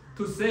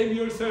to save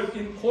yourself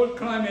in cold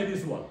climate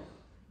is what?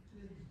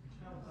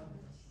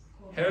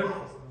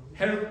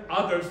 Help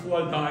others who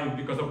are dying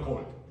because of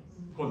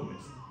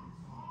coldness.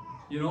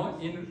 You know,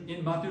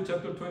 in Matthew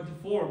chapter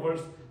 24,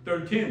 verse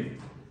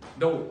 13,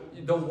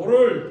 the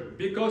world,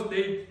 because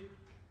the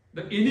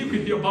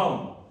iniquity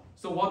abound.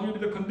 So what will be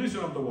the condition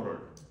of the world?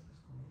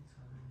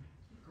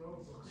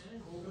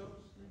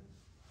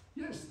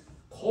 Yes,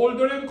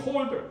 colder and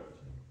colder.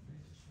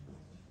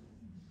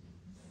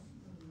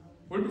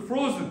 Will be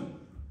frozen.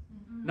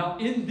 Now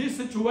in this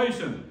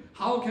situation,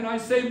 how can I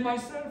save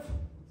myself?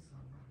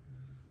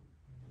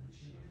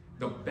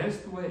 The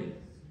best way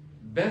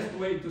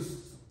to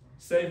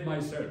save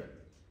myself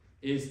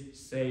is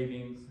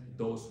saving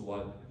those who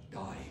are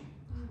dying.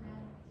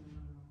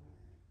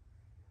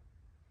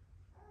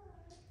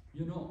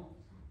 You know,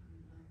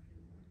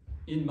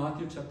 in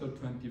Matthew chapter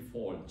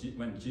 24,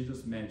 when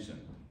Jesus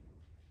mentioned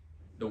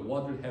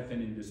what will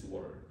happen in this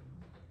world,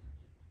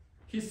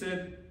 he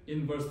said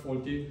in verse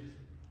 40,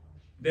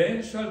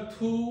 then shall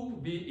two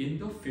be in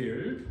the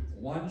field,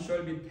 one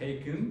shall be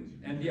taken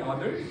and the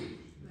other.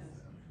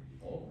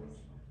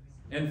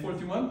 And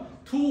 41,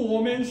 two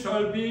women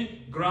shall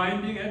be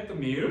grinding at the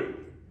mill,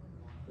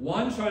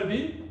 one shall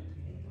be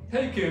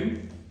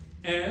taken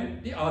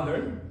and the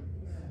other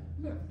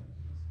left.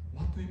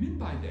 What do you mean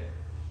by that?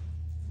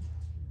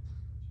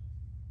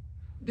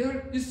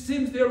 It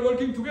seems they are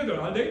working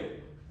together, are they?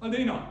 Are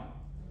they not?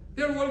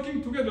 They are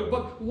working together,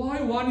 but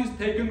why one is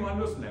taken, one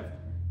was left?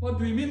 What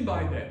do you mean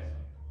by that?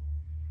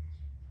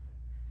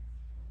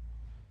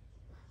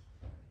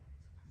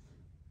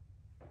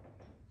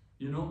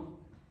 You know,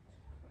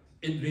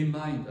 it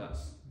reminds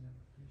us,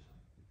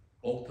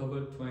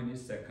 October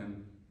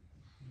 22nd,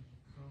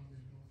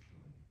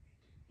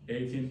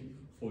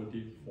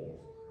 1844.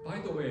 By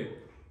the way,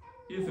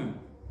 Ethan,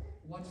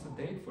 what's the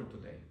date for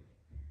today?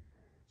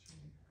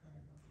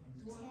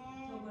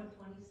 October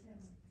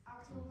 27th.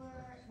 October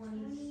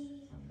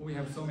 20. We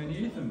have so many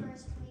Ethan.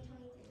 21st,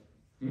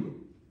 2023. Hmm?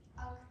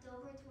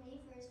 October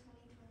 21st,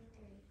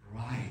 2023.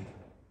 Right.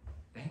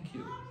 Thank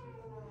you.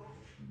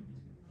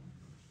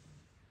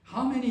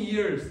 How many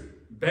years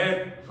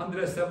back?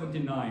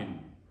 179.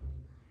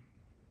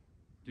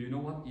 Do you know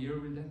what year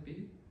will that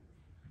be?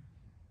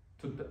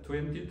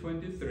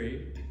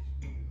 2023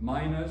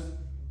 minus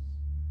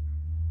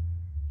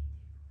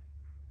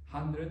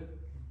 100.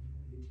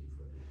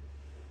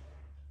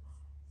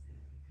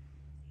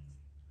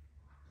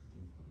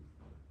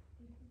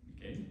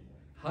 Okay.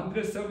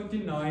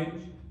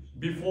 179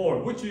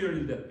 before. Which year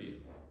will that be?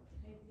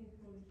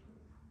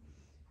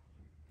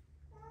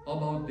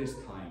 About this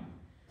time.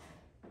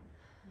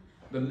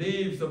 The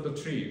leaves of the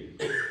tree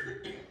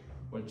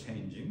were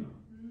changing.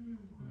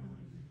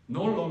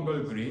 No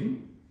longer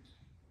green.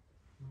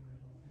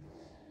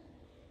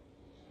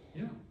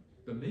 Yeah,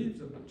 the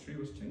leaves of the tree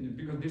was changing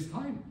because this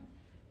time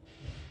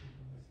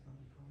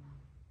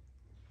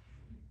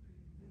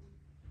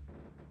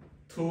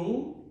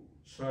two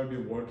shall be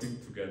working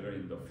together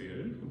in the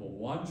field, but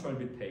one shall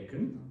be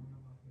taken,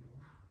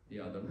 the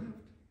other left.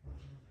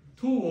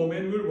 Two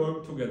women will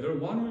work together,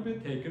 one will be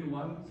taken,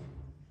 one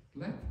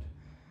left.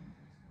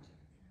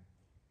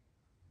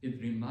 It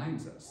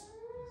reminds us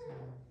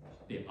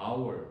the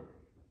hour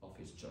of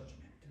his judgment.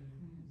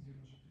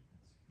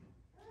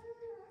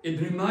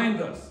 It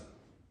reminds us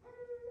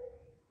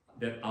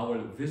that our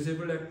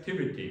visible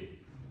activity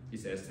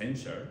is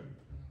essential,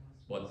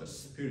 but the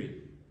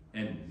spirit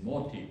and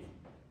motive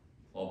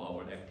of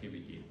our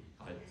activity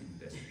are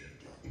invested.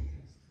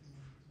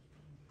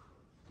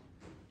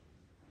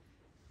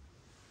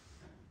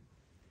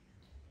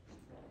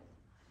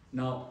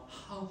 Now,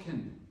 how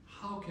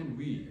can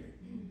we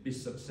be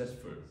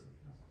successful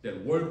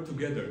that work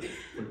together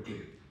for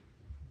good?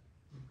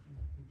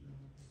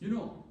 You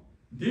know,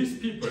 these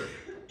people,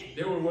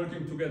 They were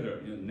working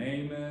together.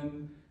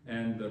 Naaman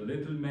and the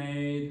little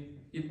maid.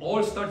 It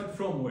all started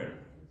from where?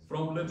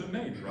 From little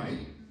maid, right?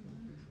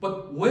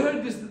 But where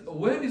is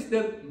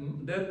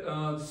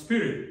that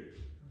spirit,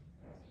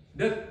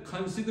 that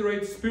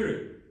considerate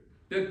spirit,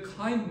 that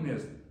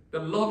kindness, the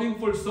loving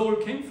for soul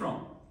came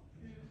from?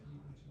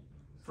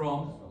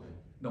 From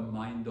the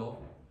mind of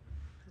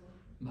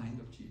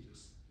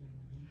Jesus.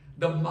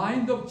 The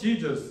mind of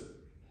Jesus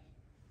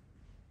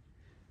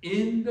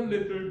in the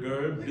little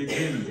girl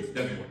begins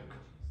that work.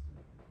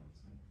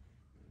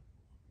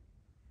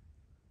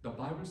 The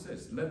Bible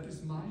says, let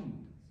this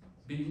mind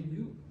be in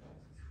you,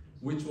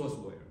 which was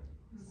where?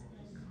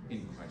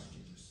 In Christ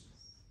Jesus.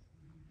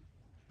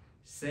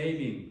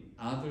 Saving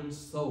other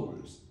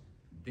souls,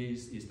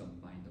 this is the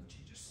mind of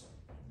Jesus.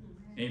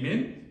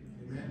 Amen?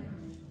 Amen.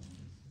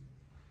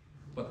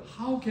 But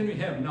how can we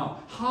have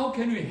now? How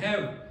can we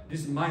have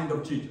this mind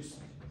of Jesus?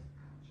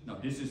 Now,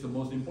 this is the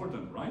most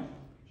important, right?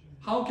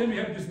 How can we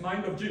have this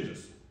mind of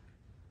Jesus?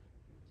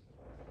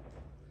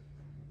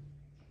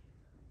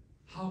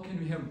 How can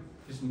we have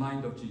this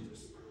mind of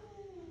Jesus?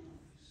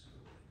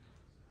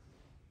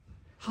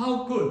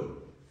 How could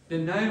the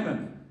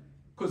Naaman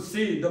could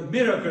see the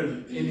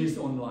miracle in his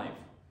own life?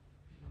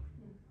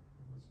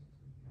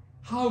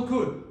 How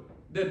could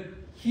that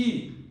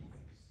he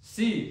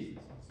see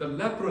the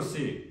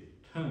leprosy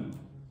turned,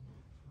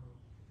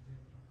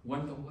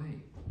 went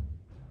away?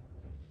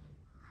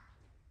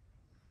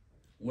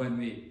 When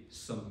we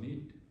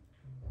submit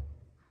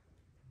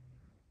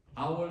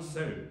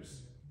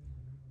ourselves,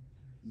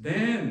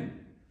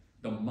 then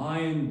the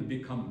mind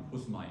becomes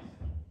whose mind?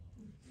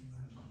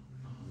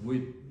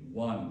 With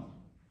one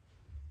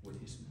with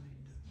his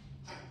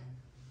mind.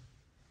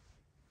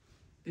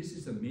 This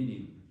is the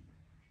meaning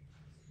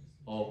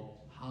of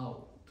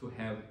how to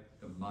have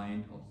the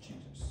mind of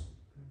Jesus.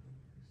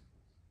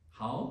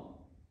 How?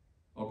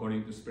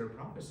 According to spirit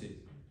prophecy.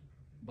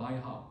 By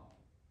how?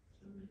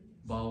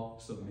 By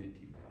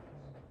submitting.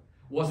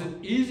 Was it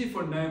easy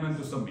for Naaman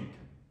to submit?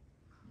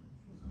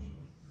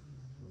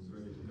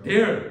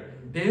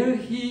 There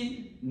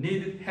he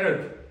needed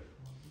help.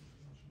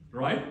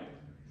 Right?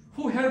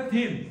 Who helped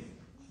him?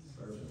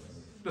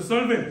 The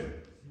servant.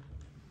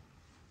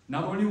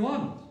 Not only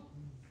one.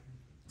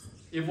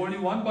 If only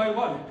one by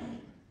one,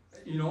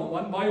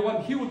 one by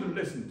one, he wouldn't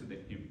listen to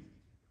him.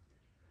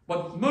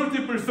 But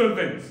multiple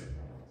servants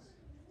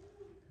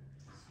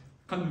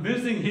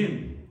convincing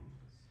him,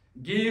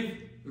 give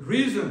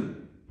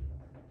reason,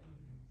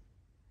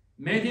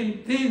 made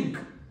him think,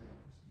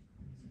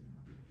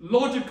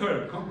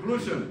 logical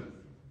conclusion.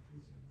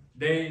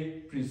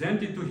 They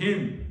presented to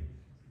him,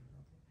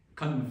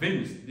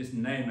 convinced this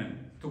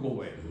Naaman to go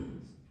where?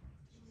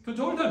 To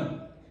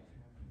Jordan.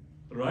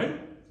 Right?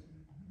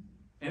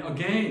 And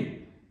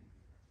again,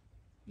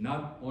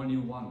 not only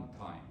one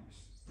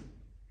times.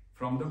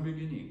 From the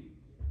beginning,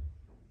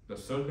 the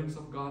servants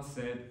of God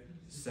said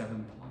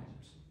 7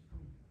 times.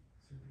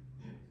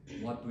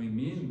 What do we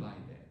mean by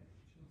that?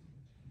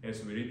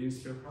 As we read in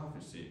Spirit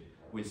prophecy,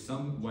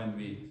 when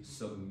we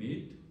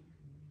submit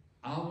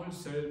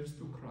ourselves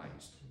to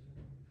Christ,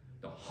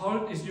 the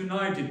heart is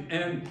united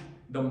and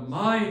the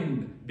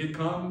mind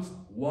becomes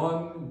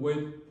one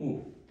with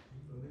who?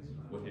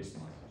 With his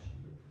mind.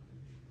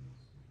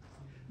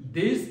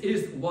 This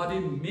is what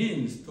it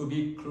means to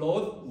be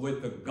clothed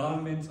with the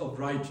garments of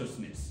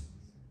righteousness.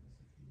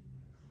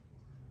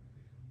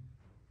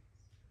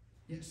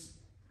 Yes.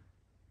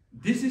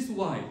 This is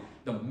why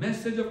the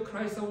message of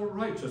Christ our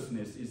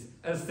righteousness is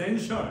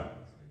essential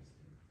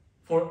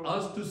for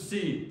us to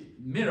see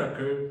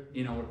miracle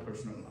in our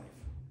personal life.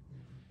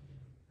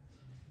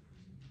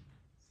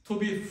 To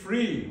be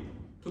free,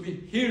 to be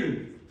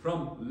healed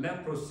from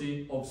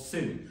leprosy of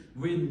sin,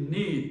 we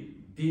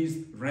need this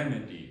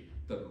remedy,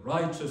 the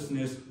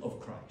righteousness of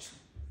Christ.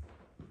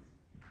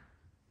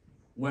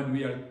 When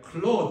we are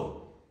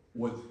clothed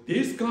with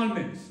these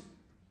garments,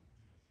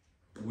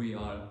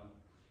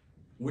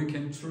 we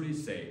can truly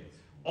say,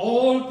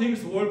 all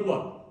things work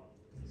what?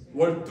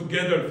 Work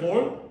together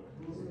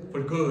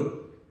for good.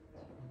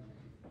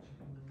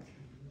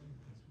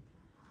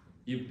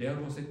 If there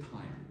was a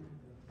time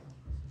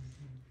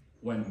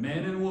when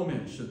men and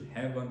women should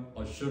have an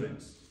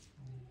assurance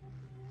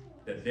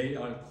that they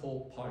are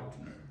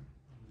co-partner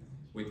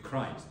with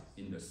Christ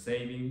in the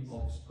saving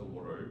of the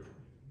world,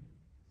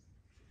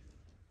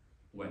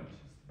 when?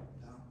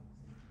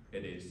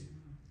 It is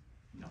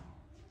now.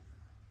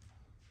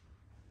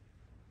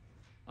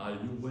 Are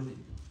you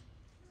willing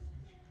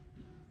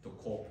to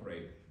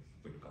cooperate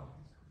with God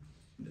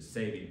in the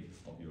saving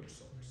of your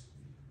souls?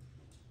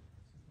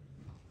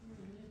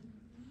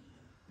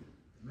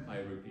 I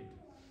repeat.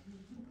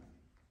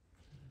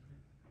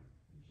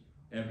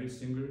 Every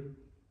single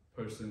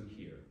person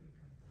here,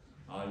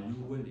 are you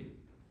willing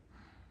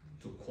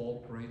to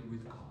cooperate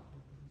with God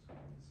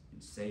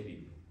in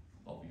saving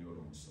of your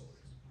own souls?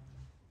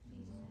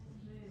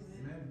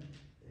 Amen.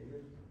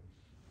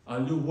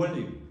 Are you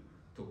willing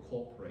to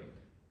cooperate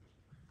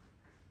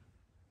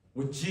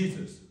with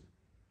Jesus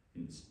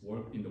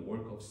in the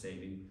work of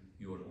saving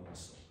your own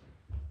soul?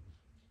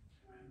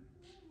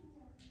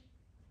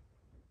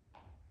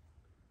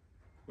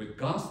 with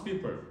God's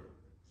people?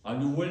 Are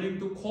you willing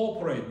to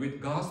cooperate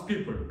with God's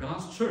people,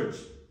 God's church,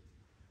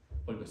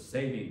 for the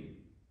saving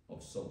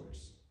of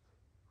souls?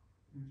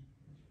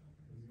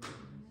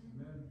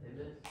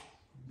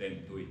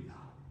 Then do it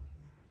now.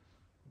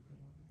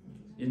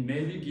 It may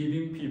be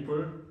giving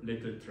people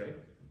little treat.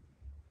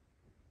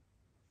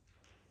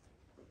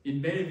 It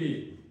may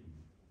be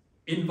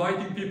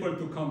inviting people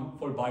to come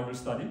for Bible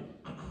study.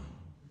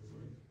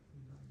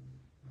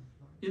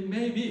 It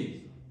may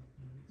be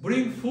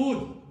bring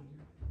food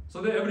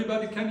so that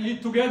everybody can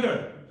eat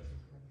together.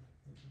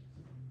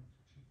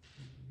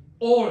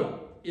 Or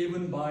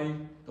even buy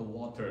the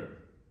water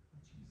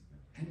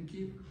and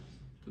give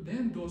to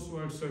them, those who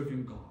are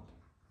serving God.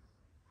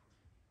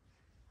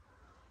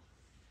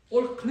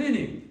 Or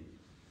cleaning,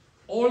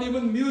 or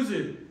even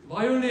music,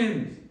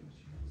 violins,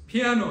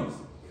 pianos,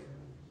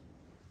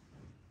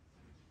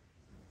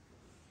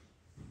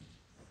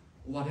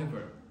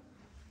 whatever.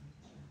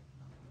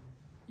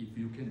 If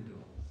you can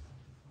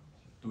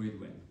do it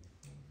when?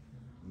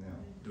 Now.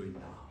 Do it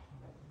now.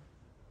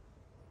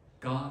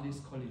 God is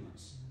calling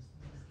us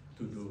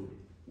to do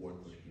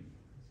work with Him.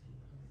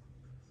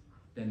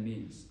 That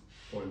means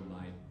for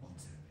my own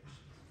salvation.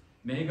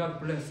 May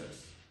God bless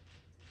us,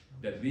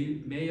 that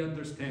we may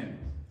understand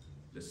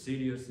the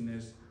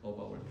seriousness of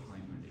our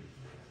time and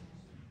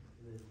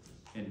age,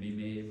 and we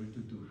may be able to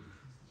do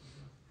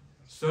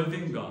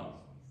serving God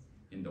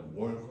in the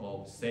work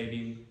of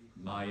saving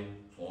my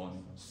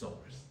own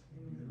souls.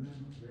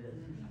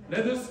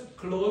 Let us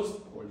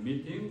close our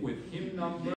meeting with hymn number